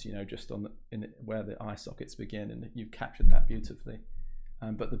the eyes, you know, just on where the eye sockets begin, and you've captured that beautifully.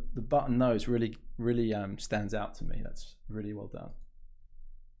 But the button nose really stands out to me. That's really well done.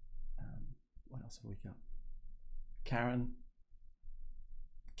 What else have we got?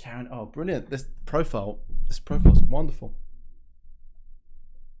 Karen, oh brilliant! This profile's wonderful.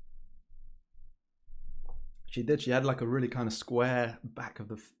 She had like a really kind of square back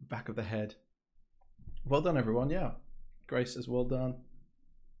of the head. Well done, everyone. Yeah, Grace says well done.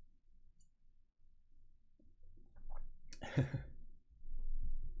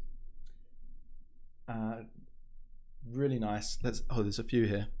 Really nice. There's a few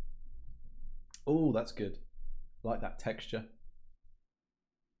here. Oh, that's good. I like that texture.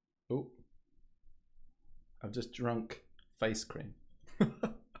 Oh, I've just drunk face cream.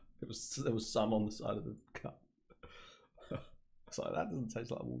 There was some on the side of the cup. It's like, that doesn't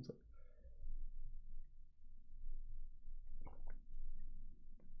taste like water.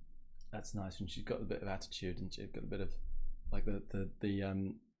 That's nice, and she's got a bit of attitude, and she's got a bit of like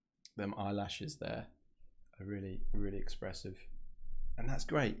them eyelashes there are really expressive, and that's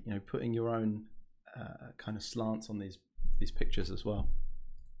great. You know, putting your own kind of slants on these pictures as well.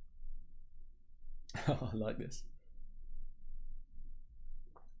 I like this.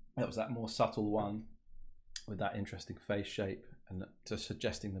 That was that more subtle one with that interesting face shape, and just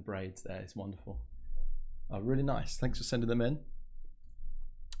suggesting the braids there is wonderful. Oh, really nice. Thanks for sending them in.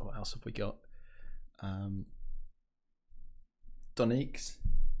 What else have we got? Donique's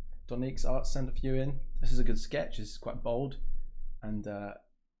art sent a few in. This is a good sketch. This is quite bold, and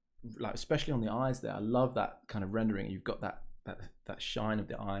like especially on the eyes there. I love that kind of rendering. You've got that shine of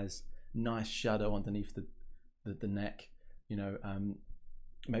the eyes, nice shadow underneath the neck. You know,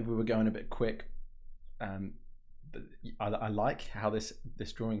 maybe we were going a bit quick, but I like how this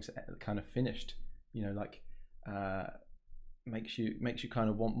drawing's kind of finished. You know, like makes you kind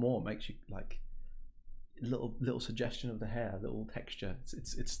of want more. Makes you like little suggestion of the hair, little texture.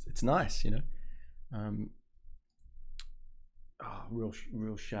 It's nice, you know.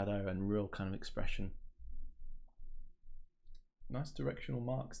 Real shadow and real kind of expression. Nice directional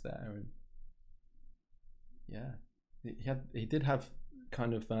marks there, and yeah, he did have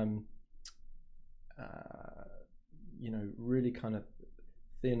kind of you know, really kind of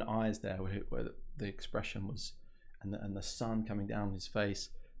thin eyes there, where the expression was, and the sun coming down on his face.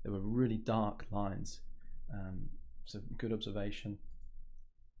 There were really dark lines. So good observation.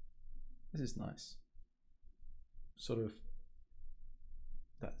 This is nice. Sort of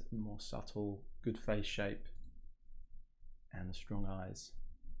that more subtle, good face shape, and the strong eyes.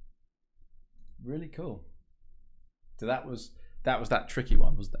 Really cool. So that was that tricky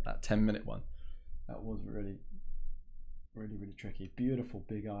one, was that 10-minute one. That was really tricky. Beautiful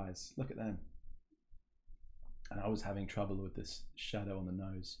big eyes. Look at them. And I was having trouble with this shadow on the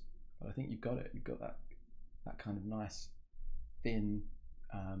nose, but I think you've got it. You've got that kind of nice thin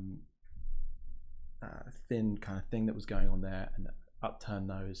kind of thing that was going on there, and upturned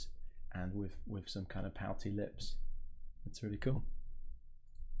nose, and with some kind of pouty lips. It's really cool.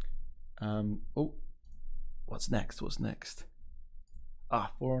 Oh, what's next?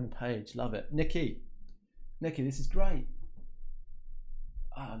 Ah, 4 on a page. Love it. Nikki, this is great.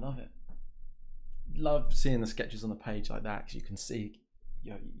 Ah, I love it. Love seeing the sketches on the page like that, because you can see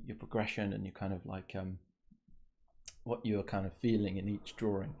your progression, and you kind of like what you're kind of feeling in each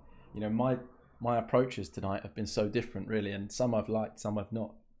drawing. You know, my approaches tonight have been so different, really, and some I've liked, some I've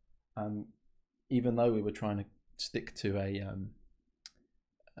not. Even though we were trying to stick to a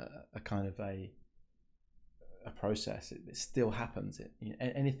kind of a process, it still happens.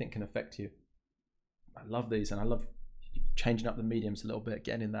 Anything can affect you. I love these, and I love changing up the mediums a little bit,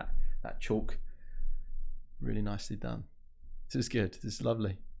 getting in that chalk. Really nicely done. This is good. This is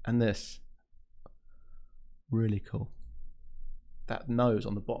lovely. And this, really cool. That nose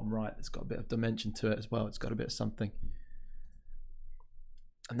on the bottom right, it's got a bit of dimension to it as well. It's got a bit of something.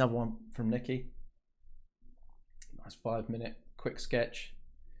 Another one from Nikki. Nice 5-minute quick sketch.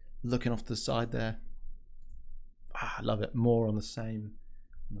 Looking off to the side there. Ah, I love it. More on the same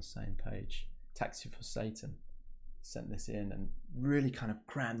page. Taxi for Satan. sent this in and really kind of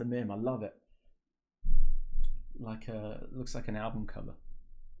crammed them in. I love it. Like looks like an album cover.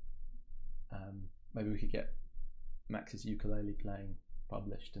 Maybe we could get Max's ukulele playing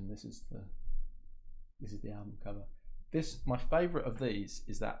published, and this is the album cover. My favorite of these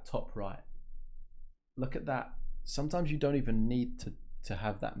is that top right. Look at that. Sometimes you don't even need to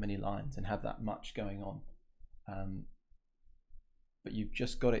have that many lines and have that much going on, but you've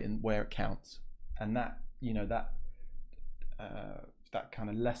just got it in where it counts, and that, you know, that kind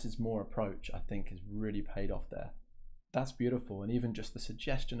of less is more approach, I think, has really paid off there. That's beautiful. And even just the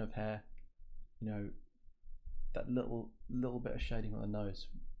suggestion of hair, you know, that little bit of shading on the nose,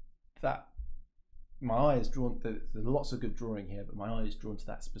 that my eye is drawn. There's lots of good drawing here, but my eye is drawn to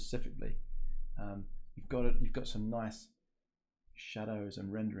that specifically. You've got some nice shadows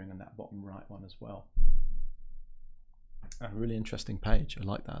and rendering on that bottom right one as well. A really interesting page. I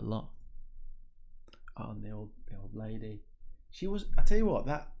like that a lot. Oh, and the old lady. She was. I tell you what,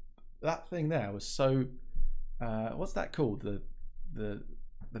 that thing there was so. What's that called? The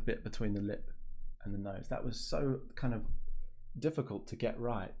bit between the lip and the nose. That was so kind of difficult to get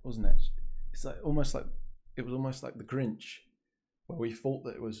right, wasn't it? It's like almost like the Grinch, where we thought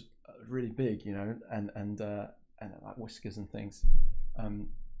that it was really big, you know, and like whiskers and things.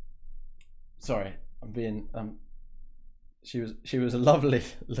 Sorry, I'm being. She was a lovely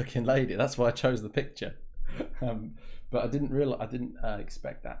looking lady. That's why I chose the picture. But I didn't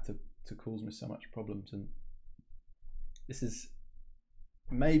expect that to cause me so much problems. And this is,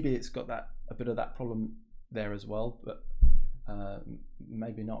 maybe it's got a bit of that problem there as well, but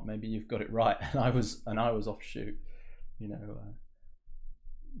maybe not. Maybe you've got it right, and I was offshoot. You know,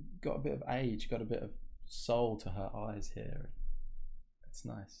 got a bit of age, got a bit of soul to her eyes here. It's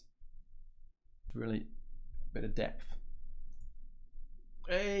nice. Really a bit of depth.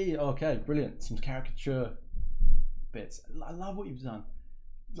 Hey, okay, brilliant. Some caricature bits. I love what you've done.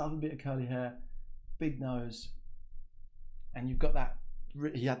 Love a bit of curly hair, big nose, and you've got that.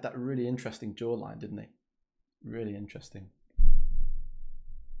 He had that really interesting jawline, didn't he? Really interesting.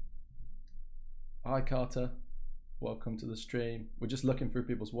 Hi, Carter. Welcome to the stream. We're just looking through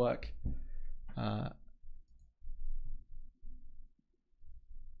people's work.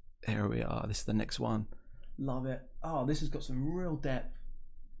 Here we are. This is the next one. Love it. Oh, this has got some real depth.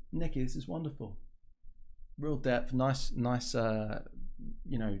 Nikki, this is wonderful. Real depth. Nice. You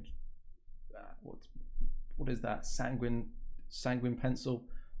know, what is that? Sanguine pencil.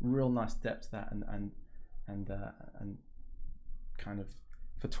 Real nice depth to that, and kind of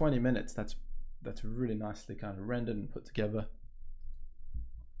for 20 minutes. That's really nicely kind of rendered and put together.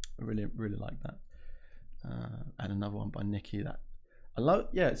 I really like that. And another one by Nikki that I love.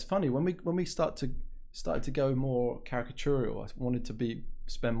 Yeah, it's funny when we started to go more caricatural. I wanted to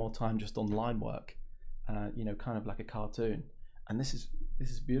spend more time just on line work, you know, kind of like a cartoon. And this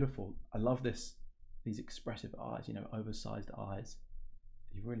is beautiful. I love these expressive eyes, you know, oversized eyes.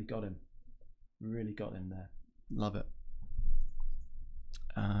 You really got him there. Love it.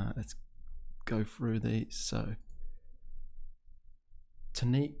 Let's go through these. So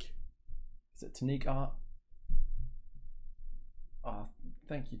Tanique, is it Tanique Art? Oh,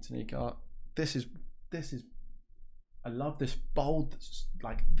 thank you, Tanique Art. This is I love this bold,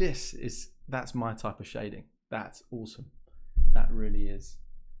 like that's my type of shading. That's awesome. That really is.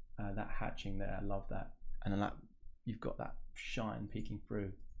 That hatching there, I love that. And then that, you've got that shine peeking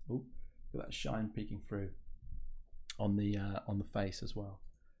through. Oh, got that shine peeking through on the face as well.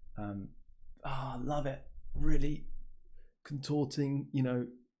 I love it. Really contorting, you know,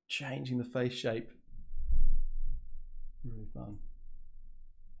 changing the face shape. Really fun.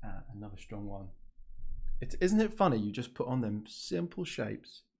 Another strong one. Isn't it funny? You just put on them simple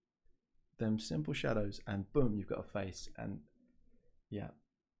shapes, them simple shadows, and boom, you've got a face. And yeah,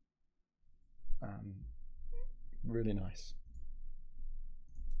 really nice.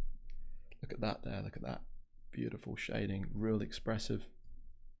 Look at that there. Look at that beautiful shading. Real expressive.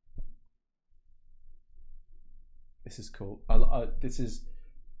 This is cool. This is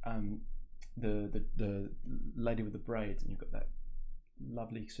the lady with the braids, and you've got that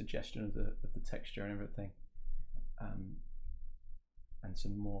lovely suggestion of the texture and everything, and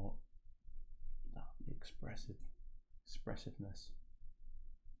some more lovely expressiveness.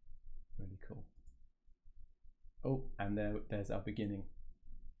 Really cool. Oh, and there's our beginning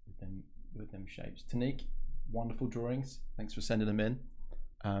with them shapes. Tanique, wonderful drawings. Thanks for sending them in.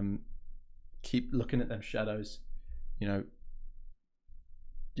 Keep looking at them shadows. You know,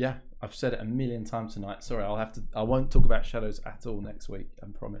 yeah, I've said it a million times tonight. Sorry, I won't talk about shadows at all next week, I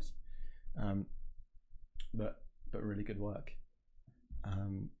promise. But really good work.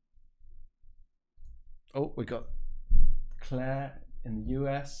 Oh, we got Claire in the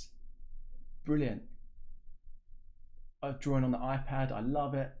US, brilliant. Drawing on the iPad, I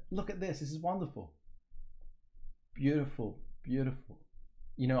love it. Look at this, this is wonderful. Beautiful, beautiful.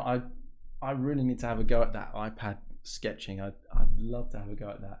 You know, I really need to have a go at that iPad sketching. I'd love to have a go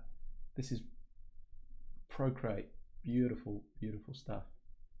at that. This is Procreate, beautiful, beautiful stuff.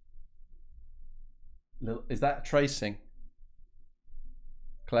 Is that tracing?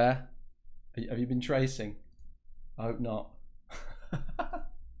 Claire, have you been tracing? I hope not.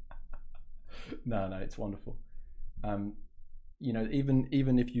 No, it's wonderful. You know,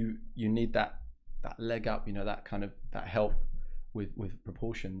 even if you need that leg up, you know, that kind of that help with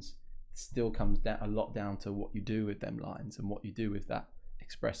proportions, it still comes down a lot down to what you do with them lines and what you do with that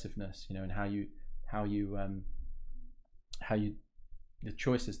expressiveness, you know, and how you the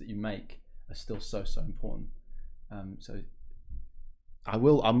choices that you make are still so important. So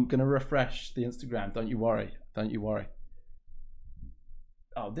I'm gonna refresh the Instagram, don't you worry.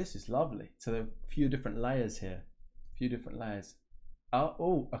 Oh, this is lovely. So there are a few different layers here,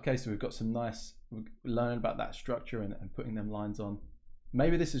 oh, okay, so we've got some nice, we're learning about that structure and putting them lines on.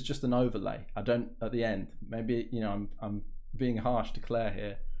 Maybe this is just an overlay. I don't, at the end, maybe, you know, I'm being harsh to Claire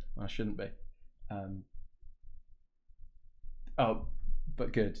here when I shouldn't be. Oh,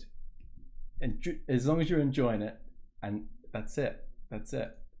 but good. And as long as you're enjoying it, and that's it.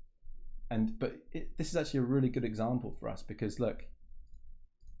 And this is actually a really good example for us, because look,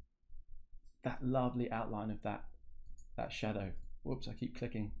 that lovely outline of that shadow. Whoops, I keep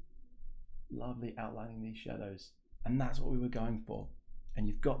clicking. Lovely outlining these shadows, and that's what we were going for. And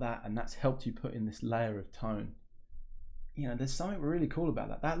you've got that, and that's helped you put in this layer of tone. You know, there's something really cool about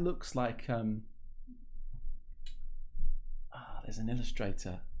that. That looks like there's an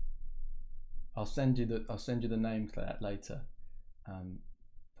illustrator. I'll send you the name, Claire, later.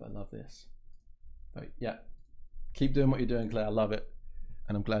 But I love this. But yeah, keep doing what you're doing, Claire. I love it,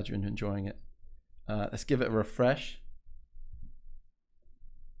 and I'm glad you're enjoying it. Let's give it a refresh,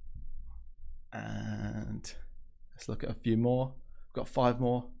 and let's look at a few more. We've got 5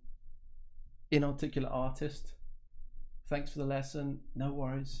 more. Inarticulate artist. Thanks for the lesson. No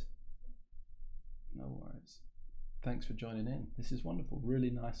worries. Thanks for joining in. This is wonderful.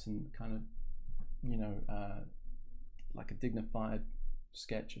 Really nice and kind of, you know, like a dignified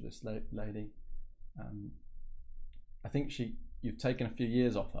sketch of this lady. I think you've taken a few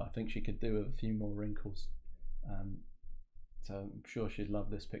years off her. I think she could do with a few more wrinkles. So I'm sure she'd love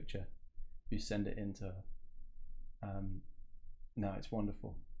this picture if you send it in to her. No, it's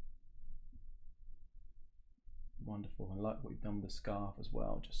wonderful. Wonderful. I like what you've done with the scarf as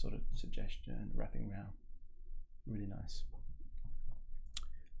well, just sort of suggestion, wrapping around. Really nice.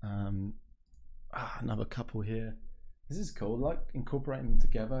 Another couple here. This is cool, like incorporating them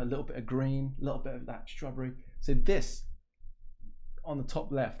together. A little bit of green, a little bit of that strawberry. So this on the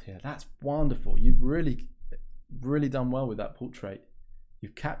top left here, that's wonderful. You've really done well with that portrait.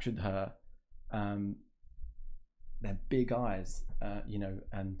 You've captured her, their big eyes, you know,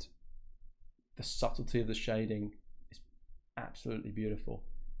 and the subtlety of the shading is absolutely beautiful.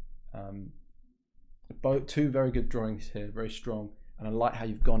 Both 2 very good drawings here, very strong. And I like how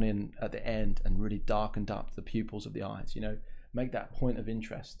you've gone in at the end and really darkened up the pupils of the eyes, you know, make that point of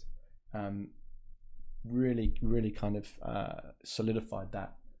interest. Really kind of solidified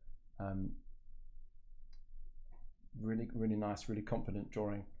that. Really nice, really confident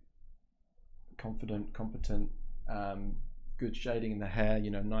drawing. Confident, competent, good shading in the hair, you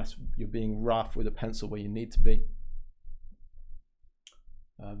know, nice. You're being rough with a pencil where you need to be.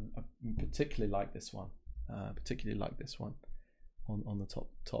 I particularly like this one. On the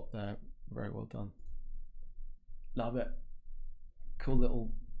top there. Very well done. Love it. Cool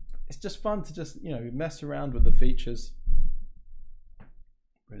little. It's just fun to just, you know, mess around with the features.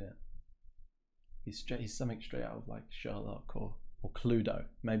 Brilliant. He's something straight out of like Sherlock or Cluedo,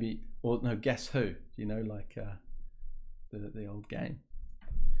 maybe, or no, Guess Who? You know, like the old game.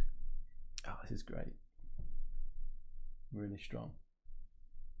 Oh, this is great. Really strong.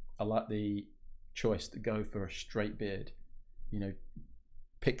 I like the choice to go for a straight beard. You know,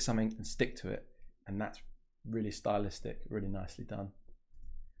 pick something and stick to it, and that's really stylistic, really nicely done.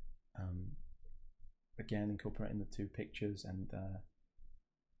 Again, incorporating the 2 pictures, and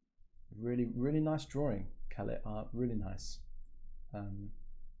really nice drawing, Khaled. Really nice.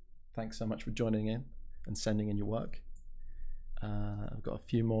 Thanks so much for joining in and sending in your work. I've got a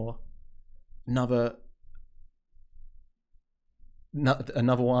few more. Another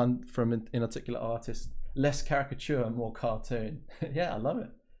one from an inarticulate artist. Less caricature, more cartoon. Yeah, I love it.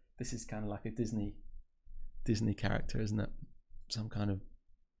 This is kind of like a Disney character, isn't it? Some kind of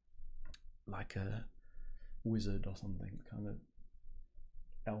like a wizard or something, kind of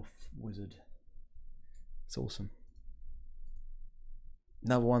elf wizard. It's awesome.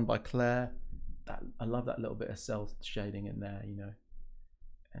 Another one by Claire. I love that little bit of cell shading in there, you know,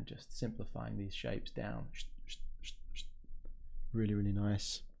 and just simplifying these shapes down. Really, really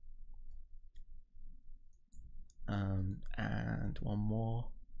nice. And one more.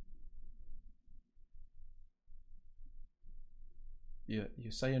 You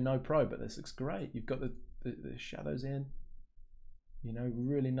say you're no pro, but this looks great. You've got the shadows in, you know,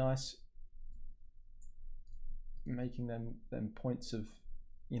 really nice, making them points of,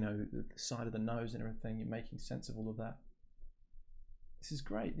 you know, the side of the nose and everything. You're making sense of all of that. This is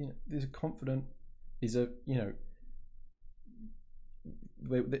great. You know, these are confident. These are, you know,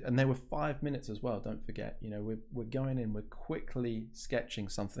 and they were 5 minutes as well. Don't forget, you know, we're going in, we're quickly sketching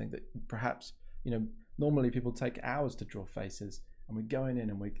something that perhaps, you know, normally people take hours to draw faces, and we're going in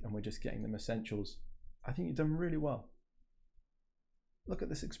and we're just getting them essentials. I think you've done really well. Look at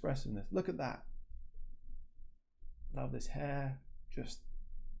this expressiveness. Look at that. Love this hair. Just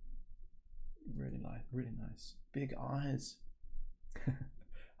really nice, really nice. Big eyes.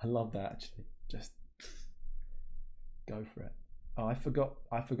 I love that actually. Just go for it. Oh, I forgot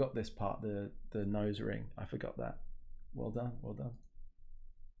this part, the nose ring. I forgot that. Well done, well done.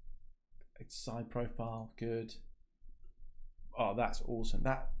 It's side profile, good. Oh, that's awesome.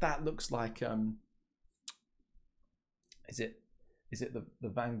 That looks like is it the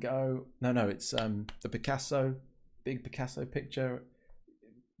Van Gogh? No, it's the Picasso, big Picasso picture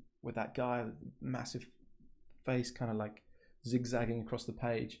with that guy, massive face, kind of like zigzagging across the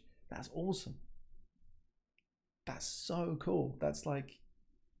page. That's awesome. That's so cool. That's really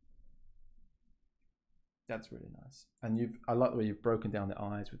nice. And I like the way you've broken down the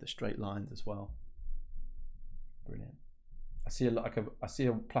eyes with the straight lines as well. Brilliant. I see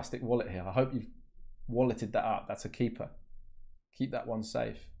a plastic wallet here. I hope you've walleted that up. That's a keeper. Keep that one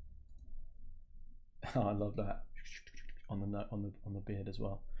safe. Oh, I love that on the beard as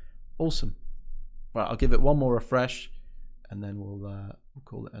well. Awesome. Right, I'll give it one more refresh, and then we'll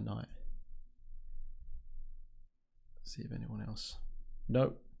call it a night. See if anyone else.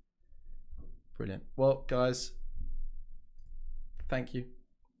 Nope. Brilliant. Well, guys, thank you,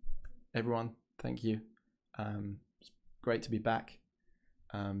 everyone. Thank you. It's great to be back,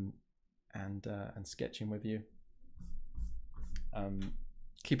 and sketching with you.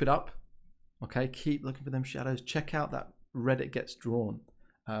 Keep it up. Okay, keep looking for them shadows. Check out that Reddit Gets Drawn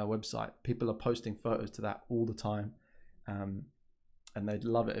website. People are posting photos to that all the time, and they'd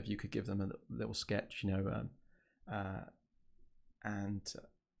love it if you could give them a little sketch, you know. And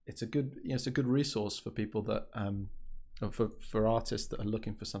it's a good resource for people that for artists that are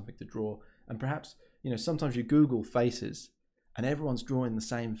looking for something to draw. And perhaps, you know, sometimes you Google faces and everyone's drawing the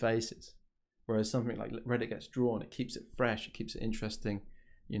same faces, whereas something like Reddit Gets Drawn, it keeps it fresh, it keeps it interesting,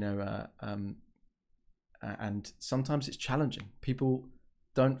 you know. And sometimes it's challenging. People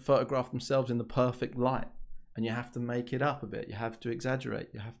don't photograph themselves in the perfect light, and you have to make it up a bit. You have to exaggerate.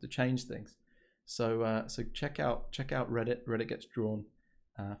 You have to change things. So check out Reddit Gets Drawn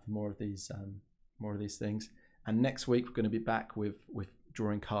for more of these things. And next week we're going to be back with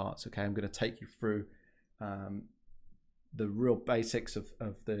drawing cards. Okay, I'm going to take you through the real basics of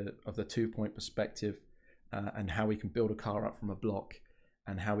the 2-point perspective, and how we can build a car up from a block,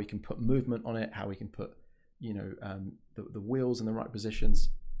 and how we can put movement on it, how we can put, you know, the wheels in the right positions,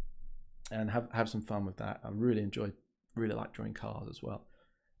 and have some fun with that. I really like drawing cars as well.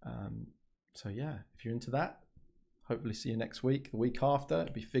 So yeah, if you're into that, hopefully see you next week. The week after,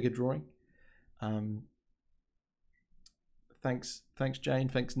 it'll be figure drawing. Thanks Jane,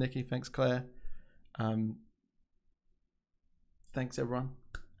 thanks Nikki, thanks Claire. Thanks everyone.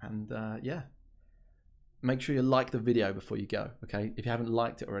 And yeah, make sure you like the video before you go, okay? If you haven't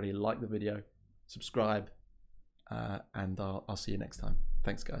liked it already, like the video, subscribe, and I'll see you next time.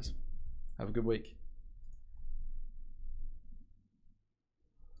 Thanks guys. Have a good week.